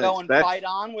 Are you going fight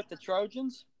on with the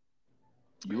Trojans?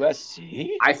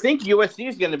 USC? I think USC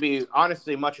is going to be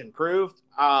honestly much improved.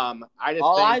 Eyes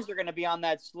are going to be on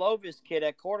that Slovis kid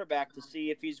at quarterback to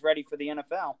see if he's ready for the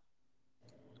NFL.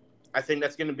 I think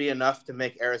that's going to be enough to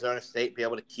make Arizona State be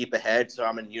able to keep ahead. So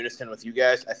I'm in unison with you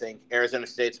guys. I think Arizona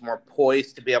State's more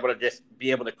poised to be able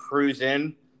to cruise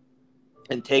in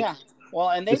and take. Yeah. Well,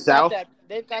 and they've got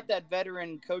that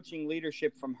veteran coaching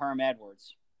leadership from Herm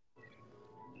Edwards.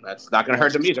 That's not going to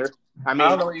hurt them either. I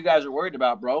don't know what you guys are worried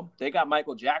about, bro. They got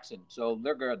Michael Jackson, so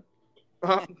they're good.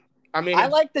 I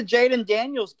like the Jaden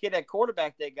Daniels kid at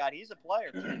quarterback they got. He's a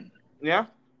player. Yeah.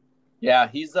 Yeah,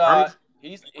 he's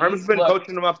Herm's been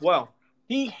coaching them up well.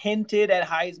 He hinted at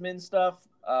Heisman stuff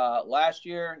last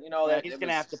year. He's going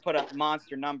to have to put up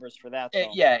monster numbers for that.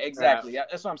 Yeah, exactly. Yeah.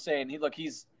 That's what I'm saying. It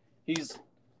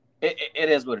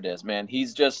is what it is, man.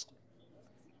 He's just.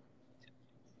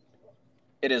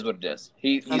 It is what it is.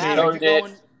 He's Are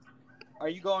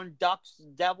you going Ducks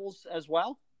Devils as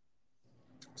well?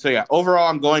 So yeah, overall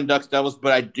I'm going Ducks Devils,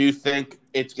 but I do think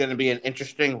it's going to be an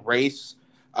interesting race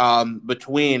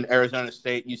between Arizona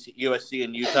State, USC,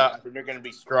 and Utah. I think they're going to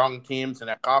be strong teams in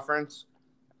that conference.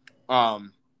 I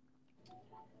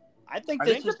think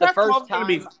this is the first time.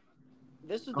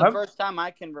 This is the first time I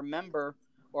can remember,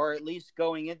 or at least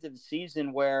going into the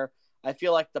season, where I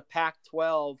feel like the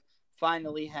Pac-12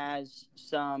 finally has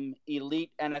some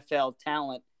elite NFL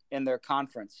talent in their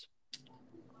conference. I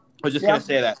was just going to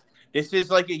say that. This is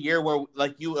like a year where,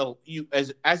 like, you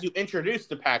as you introduced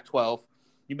the Pac-12,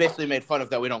 you basically made fun of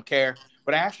that we don't care.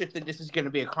 But I actually think this is going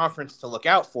to be a conference to look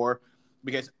out for,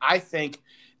 because I think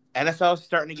NFL is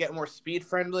starting to get more speed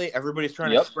friendly. Everybody's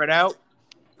trying to spread out.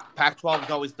 Pac-12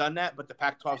 has always done that, but the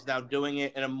Pac-12 is now doing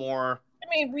it in a more. I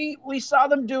mean, we saw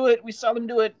them do it. We saw them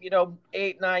do it,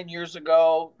 8-9 years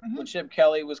ago when Chip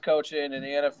Kelly was coaching in the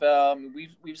NFL. I mean,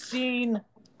 we've seen.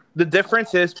 The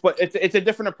difference is, but it's a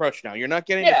different approach now. You're not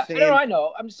getting the same. I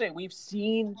know. I'm just saying we've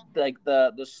seen like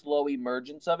the slow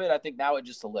emergence of it. I think now it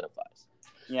just solidifies.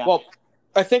 Yeah. Well,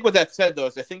 I think with that said, though,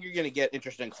 is I think you're going to get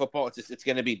interesting football. It's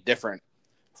going to be different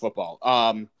football.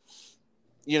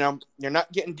 You're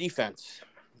not getting defense.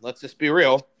 Let's just be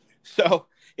real. So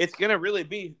it's going to really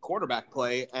be quarterback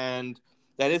play, and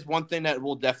that is one thing that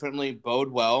will definitely bode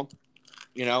well,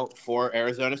 for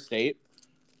Arizona State.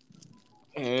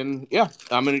 And, yeah,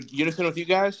 I'm in unison with you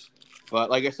guys. But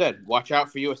like I said, watch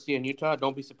out for USC and Utah.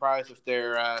 Don't be surprised if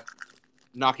they're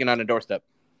knocking on the doorstep.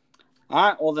 All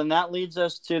right, well, then that leads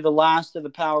us to the last of the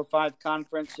Power 5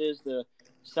 conferences, the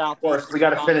Southeast. Of course, we got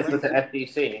to finish with the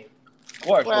SEC. Of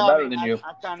course, well, we're better than you.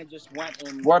 I kind of just went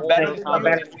in. We're better than you,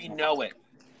 and we know it.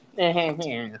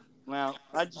 Well,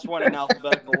 I just went in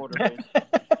alphabetical order.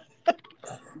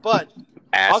 But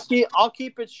I'll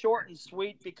keep it short and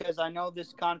sweet because I know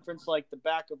this conference like the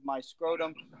back of my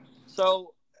scrotum.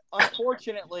 So,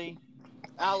 unfortunately,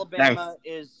 Alabama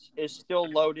is still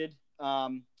loaded.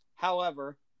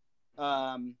 However,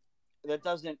 that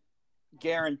doesn't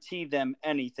guarantee them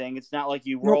anything. It's not like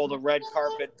you roll the red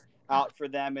carpet out for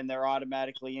them and they're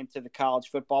automatically into the college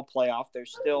football playoff.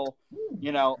 There's still,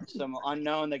 some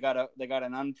unknown. They got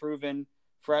an unproven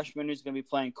freshman who's going to be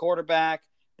playing quarterback.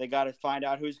 They got to find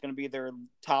out who's going to be their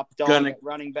top dog at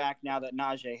running back now that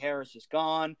Najee Harris is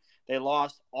gone. They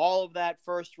lost all of that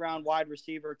first-round wide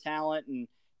receiver talent, and,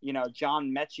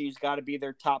 John Mechie's got to be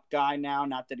their top guy now.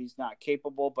 Not that he's not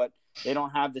capable, but they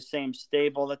don't have the same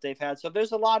stable that they've had. So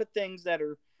there's a lot of things that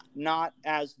are not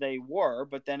as they were,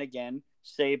 but then again,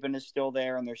 Saban is still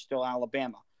there, and they're still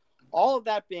Alabama. All of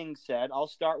that being said, I'll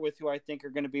start with who I think are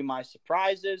going to be my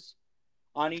surprises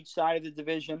on each side of the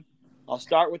division. I'll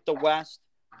start with the West.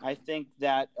 I think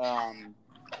that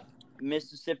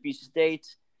Mississippi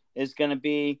State is going to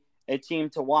be a team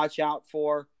to watch out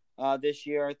for this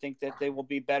year. I think that they will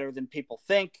be better than people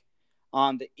think.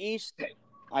 On the East,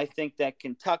 I think that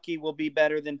Kentucky will be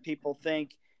better than people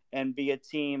think and be a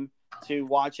team to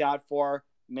watch out for,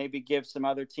 maybe give some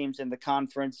other teams in the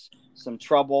conference some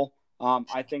trouble.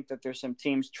 I think that there's some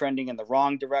teams trending in the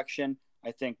wrong direction.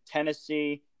 I think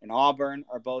Tennessee and Auburn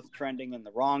are both trending in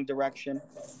the wrong direction.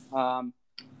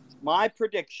 My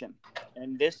prediction,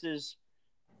 and this is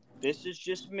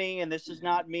just me, and this is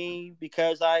not me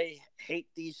because I hate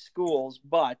these schools,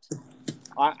 but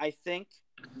I think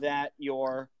that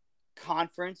your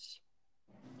conference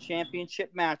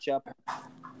championship matchup,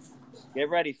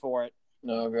 get ready for it.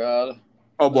 Oh, God.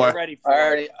 Oh, boy. Get ready for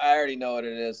it. I already know what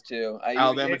it is, too.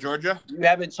 Alabama, Georgia? You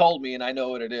haven't told me, and I know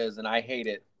what it is, and I hate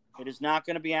it. It is not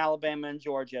going to be Alabama and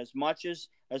Georgia. As much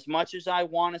as I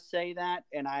want to say that,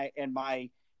 and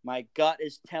my gut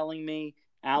is telling me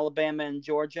Alabama and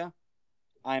Georgia,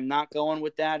 I'm not going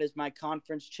with that as my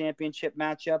conference championship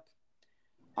matchup.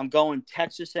 I'm going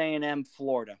Texas A&M,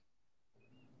 Florida.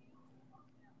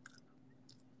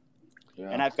 Yeah.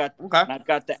 And I've got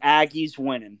the Aggies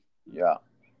winning. Yeah.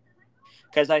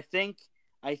 Because I think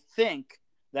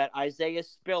that Isaiah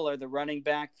Spiller, the running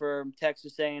back for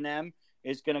Texas A&M,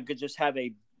 is going to just have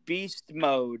a beast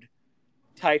mode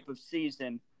type of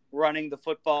season running the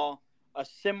football a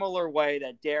similar way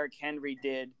that Derrick Henry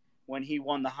did when he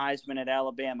won the Heisman at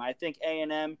Alabama. I think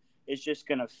A&M is just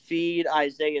going to feed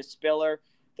Isaiah Spiller.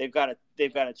 They've got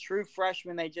a true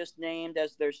freshman they just named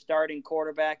as their starting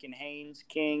quarterback in Haynes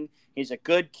King. He's a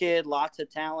good kid, lots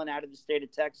of talent out of the state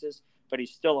of Texas, but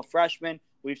he's still a freshman.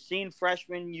 We've seen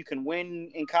freshmen, you can win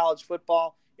in college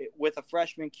football with a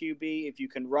freshman QB if you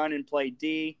can run and play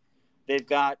D. They've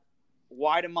got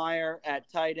Weidemeyer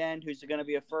at tight end, who's going to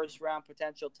be a first-round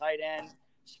potential tight end.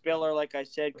 Spiller, like I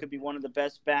said, could be one of the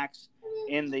best backs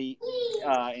in the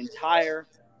entire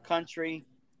country,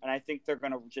 and I think they're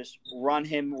going to just run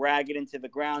him ragged into the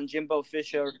ground. Jimbo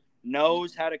Fisher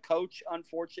knows how to coach,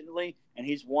 unfortunately, and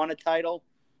he's won a title.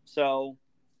 So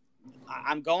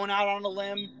I'm going out on a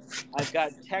limb. I've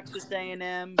got Texas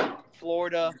A&M,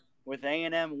 Florida, with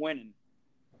A&M winning.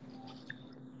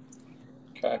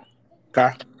 Okay.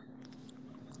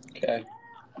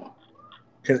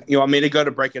 You want me to go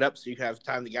to break it up so you can have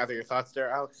time to gather your thoughts there,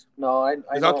 Alex? No,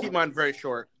 I'll keep mine very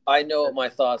short. I know what my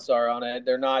thoughts are on it.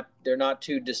 They're not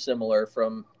too dissimilar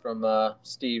from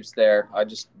Steve's there.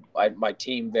 My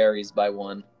team varies by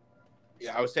 1.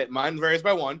 Yeah, I would say mine varies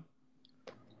by 1.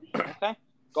 Okay,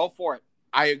 go for it.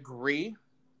 I agree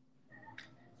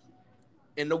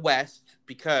in the West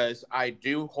because I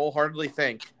do wholeheartedly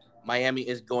think Miami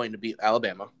is going to beat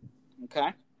Alabama.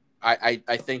 Okay.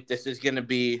 I think this is going to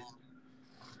be.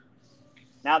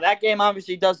 Now, that game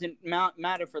obviously doesn't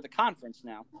matter for the conference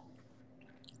now.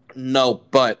 No,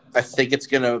 but I think it's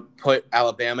going to put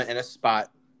Alabama in a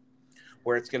spot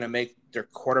where it's going to make their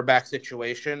quarterback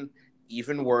situation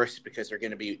even worse because they're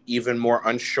going to be even more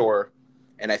unsure.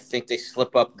 And I think they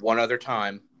slip up one other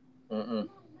time. Mm-mm.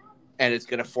 And it's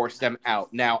going to force them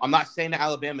out. Now, I'm not saying that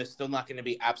Alabama is still not going to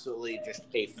be absolutely just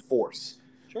a force.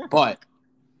 Sure. But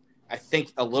I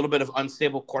think a little bit of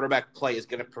unstable quarterback play is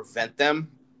going to prevent them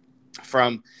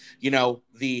from,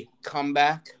 the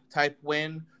comeback type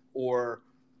win or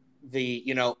the,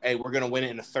 hey, we're going to win it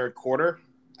in the third quarter.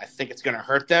 I think it's going to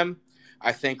hurt them.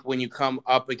 I think when you come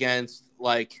up against,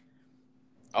 say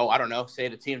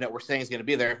the team that we're saying is going to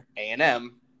be there,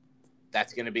 A&M,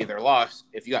 that's going to be their loss.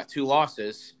 If you got 2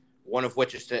 losses, one of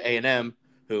which is to A&M,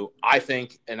 who I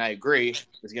think, and I agree,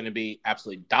 is going to be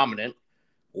absolutely dominant,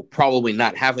 will probably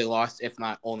not have a loss, if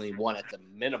not only one at the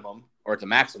minimum or at the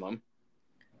maximum,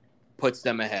 puts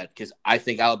them ahead. Because I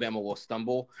think Alabama will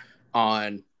stumble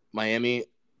on Miami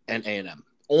and A&M.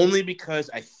 Only because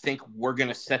I think we're going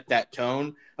to set that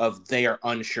tone of they are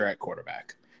unsure at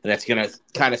quarterback. And that's going to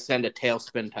kind of send a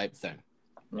tailspin type thing.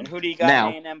 And who do you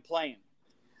got A&M playing?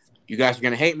 You guys are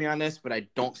going to hate me on this, but I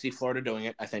don't see Florida doing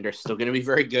it. I think they're still going to be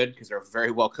very good because they're a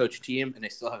very well-coached team, and they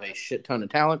still have a shit ton of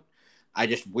talent. I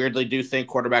just weirdly do think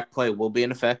quarterback play will be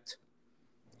in effect.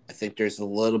 I think there's a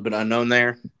little bit unknown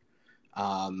there.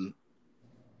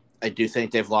 I do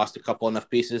think they've lost a couple enough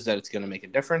pieces that it's going to make a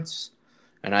difference.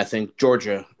 And I think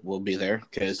Georgia will be there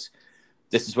because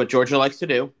this is what Georgia likes to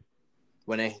do.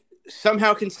 When they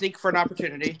somehow can sneak for an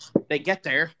opportunity, they get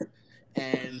there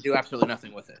and do absolutely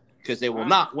nothing with it because they will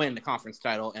not win the conference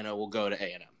title and it will go to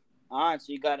A&M. All right,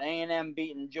 so you got A&M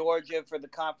beating Georgia for the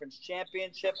conference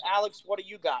championship. Alex, what do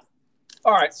you got?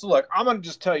 All right, so look, I'm going to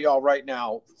just tell y'all right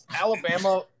now,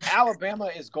 Alabama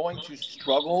is going to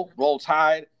struggle, Roll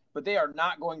Tide, but they are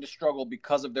not going to struggle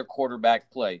because of their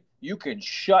quarterback play. You can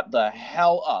shut the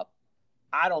hell up.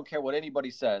 I don't care what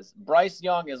anybody says. Bryce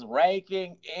Young is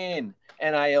raking in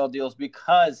NIL deals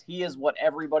because he is what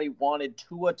everybody wanted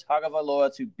Tua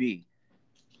Tagovailoa to be.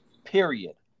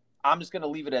 Period. I'm just going to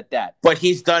leave it at that. But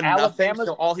he's done nothing,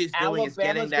 so all he's doing is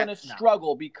getting that. Alabama's going to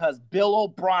struggle because Bill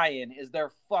O'Brien is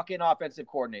their fucking offensive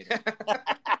coordinator.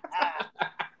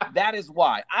 That is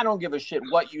why. I don't give a shit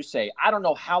what you say. I don't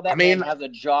know how that man has a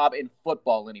job in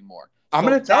football anymore. I'm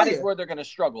going to tell you. That is where they're going to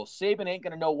struggle. Saban ain't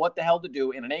going to know what the hell to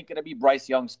do, and it ain't going to be Bryce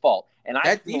Young's fault. And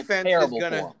I feel terrible for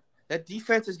him. That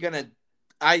defense is going to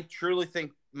 – I truly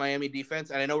think Miami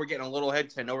defense, and I know we're getting a little ahead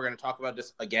because I know we're going to talk about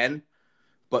this again,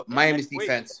 but Miami's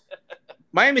defense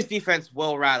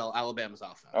will rattle Alabama's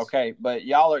offense. Okay, but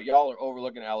y'all are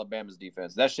overlooking Alabama's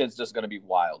defense. That shit's just going to be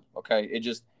wild, okay? It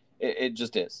just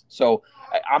is. So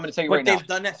I'm going to tell you right now. But they've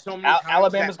done that so many times.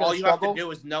 Alabama's going to struggle. All you have to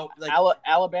do is know.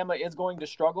 Alabama is going to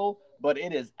struggle, but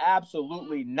it is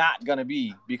absolutely not going to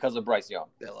be because of Bryce Young.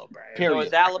 Period. So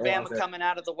is Alabama coming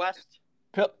out of the West?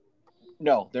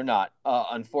 No, they're not.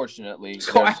 Unfortunately.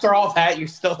 So after all that, you're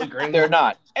still agreeing? They're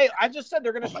not. Hey, I just said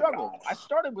they're going to struggle. I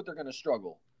started with they're going to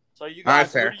struggle. So you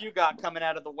guys, who do you got coming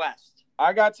out of the West?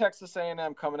 I got Texas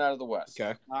A&M coming out of the West.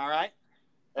 Okay. All right.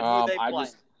 And who they play?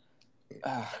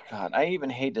 God, I even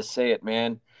hate to say it,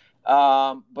 man.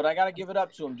 But I got to give it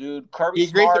up to him, dude. Kirby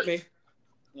Smart.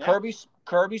 Yeah.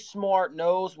 Kirby Smart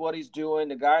knows what he's doing.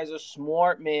 The guy's a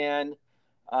smart man.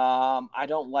 I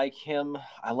don't like him.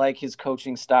 I like his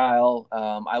coaching style.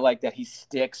 I like that he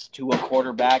sticks to a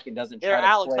quarterback and doesn't try to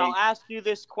Alex, play. I'll ask you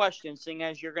this question, seeing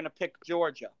as you're going to pick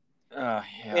Georgia.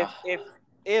 Yeah.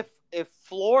 If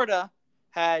Florida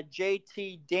had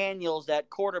JT Daniels at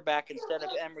quarterback instead of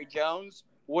Emory Jones,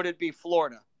 would it be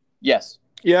Florida? Yes.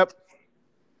 Yep.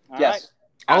 All yes.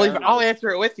 Right. I'll answer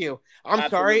it with you. I'm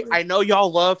sorry. I know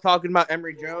y'all love talking about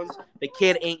Emory Jones. The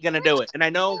kid ain't gonna do it, and I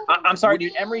know. I'm sorry,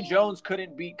 dude. Emory Jones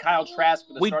couldn't beat Kyle Trask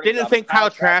for the starting job. We didn't think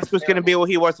Kyle Trask was gonna be what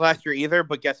he was last year either.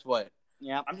 But guess what?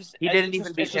 Yeah, he didn't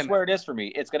even beat him. It's just where it is for me.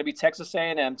 It's going to be Texas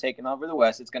A&M taking over the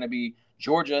West. It's going to be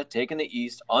Georgia taking the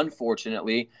East,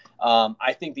 unfortunately.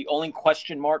 I think the only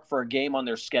question mark for a game on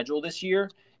their schedule this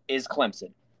year is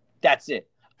Clemson. That's it.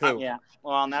 Yeah,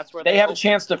 well, and that's where they have a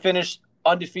chance to finish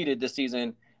undefeated this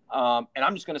season. And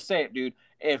I'm just going to say it, dude.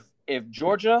 If if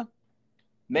Georgia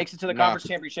makes it to the No. conference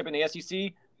championship in the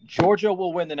SEC, Georgia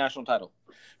will win the national title.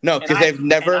 No, because they've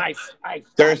never.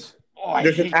 There's I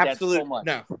an hate that absolute so much.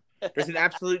 no. There's an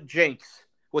absolute jinx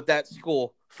with that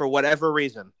school for whatever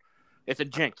reason. It's a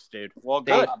jinx, dude. Well,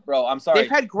 good. Bro, I'm sorry.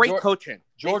 They've had great coaching.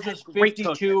 Georgia's Great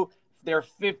 52. They're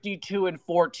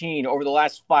 52-14 over the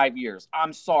last 5 years.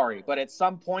 I'm sorry, but at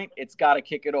some point, it's got to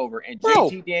kick it over. And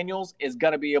JT Daniels is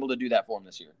going to be able to do that for him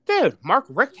this year. Dude, Mark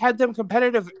Richt had them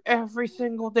competitive every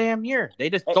single damn year.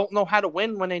 They just don't know how to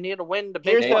win when they need to win.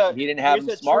 He didn't have him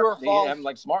smart. He didn't have him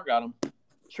like Smart got him.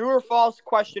 True or false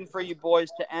question for you boys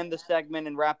to end the segment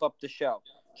and wrap up the show.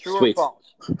 True Sweet. or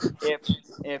false?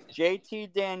 If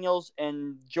JT Daniels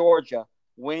and Georgia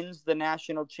wins the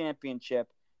national championship,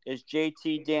 is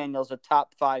JT Daniels a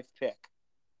top 5 pick?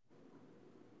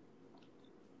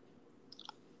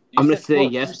 I'm going to say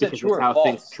yes because that's how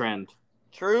things trend.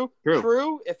 True.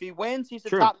 If he wins, he's a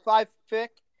top 5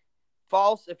 pick.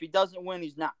 False. If he doesn't win,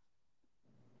 he's not.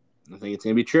 I think it's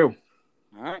going to be true.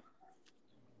 All right.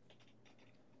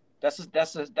 That's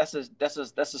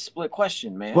a split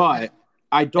question, man. But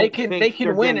I don't think they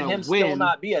can win and him still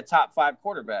not be a top 5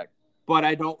 quarterback. But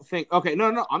I don't think. Okay,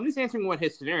 no. I'm just answering what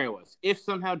his scenario was. If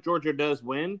somehow Georgia does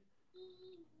win,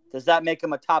 does that make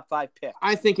him a top 5 pick?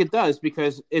 I think it does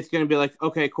because it's going to be like,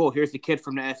 okay, cool. Here's the kid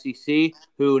from the SEC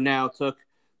who now took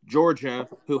Georgia,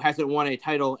 who hasn't won a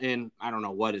title in I don't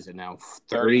know what is it now,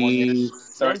 30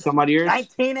 some odd years.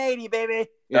 1980, baby.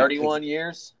 31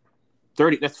 years.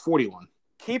 30. That's 41.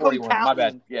 Keep them counting. My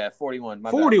bad. Yeah, 41.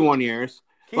 41 years.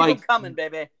 Keep them coming,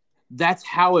 baby. That's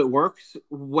how it works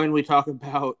when we talk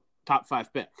about top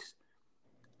 5 picks.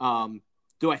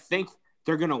 Do I think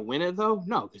they're going to win it, though?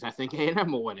 No, because I think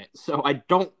A&M will win it. So I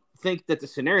don't think that the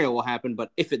scenario will happen,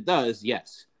 but if it does,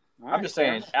 yes. I'm just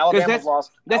saying, Alabama's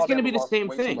lost. That's going to be the same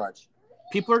thing.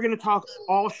 People are going to talk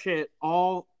all shit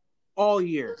all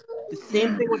year. The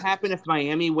same thing would happen if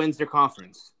Miami wins their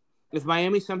conference. If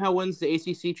Miami somehow wins the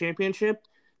ACC championship,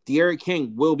 De'Aaron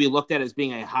King will be looked at as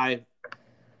being a high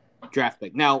draft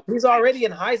pick. Now he's already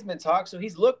in Heisman talk, so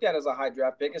he's looked at as a high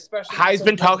draft pick, especially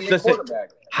Heisman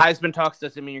talks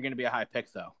doesn't mean you're going to be a high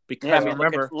pick though. Because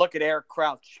remember, look at Eric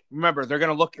Crouch. Remember, they're going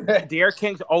to look. De'Aaron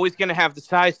King's always going to have the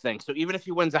size thing. So even if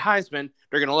he wins a Heisman,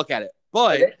 they're going to look at it.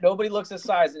 But nobody looks at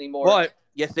size anymore. But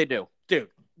yes, they do, dude.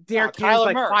 De'Aaron King is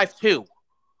like 5'2".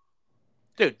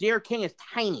 Dude, De'Aaron King is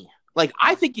tiny. Like,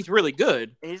 I think he's really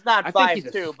good. He's not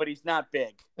 5'2", but he's not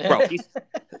big. Bro,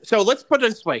 so let's put it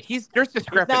this way. There's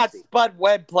discrepancy. He's not Spud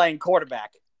Webb playing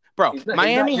quarterback. Bro,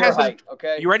 Miami has him.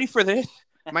 Okay. You ready for this?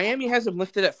 Miami has him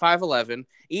listed at 5'11".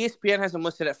 ESPN has him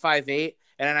listed at 5'8".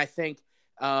 And then I think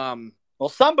well,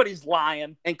 somebody's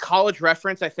lying. And College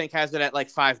Reference, I think, has it at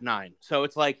like 5'9". So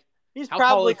it's like he's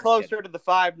probably closer to the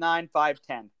 5'9",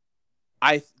 5'10".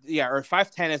 Or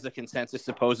 5'10" is the consensus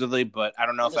supposedly, but I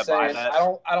don't know if I buy that.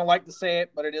 I don't like to say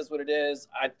it, but it is what it is.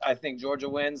 I think Georgia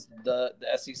wins the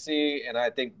SEC, and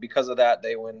I think because of that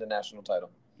they win the national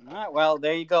title. All right, well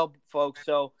there you go, folks.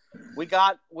 So we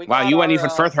got you went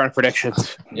even further on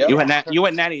predictions. Yep. You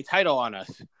went natty title on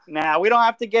us. Nah, we don't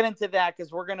have to get into that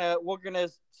because we're gonna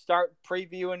start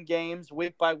previewing games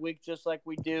week by week, just like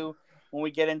we do when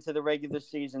we get into the regular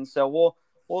season. So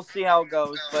we'll see how it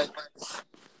goes, but.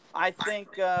 I think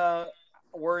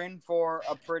we're in for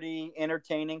a pretty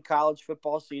entertaining college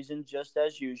football season, just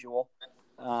as usual.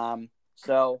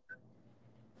 So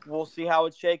we'll see how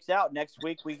it shakes out. Next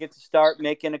week, we get to start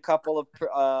making a couple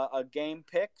of game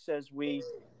picks as we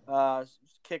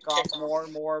kick off more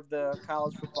and more of the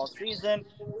college football season.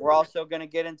 We're also going to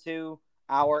get into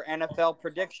our NFL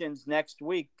predictions next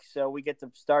week. So we get to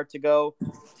start to go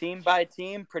team by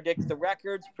team, predict the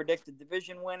records, predict the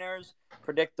division winners,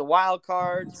 predict the wild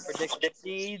cards, predict the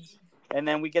seeds, and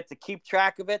then we get to keep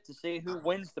track of it to see who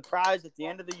wins the prize at the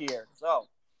end of the year. So,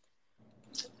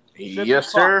 yes,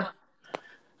 sir.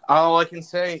 All I can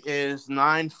say is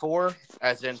 9-4,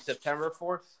 as in September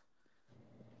 4th.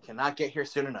 Cannot get here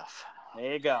soon enough.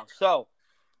 There you go. So,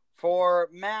 for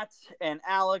Matt and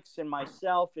Alex and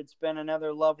myself, it's been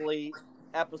another lovely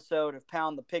episode of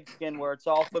Pound the Pigskin where it's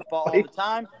all football all the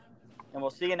time. And we'll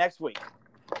see you next week.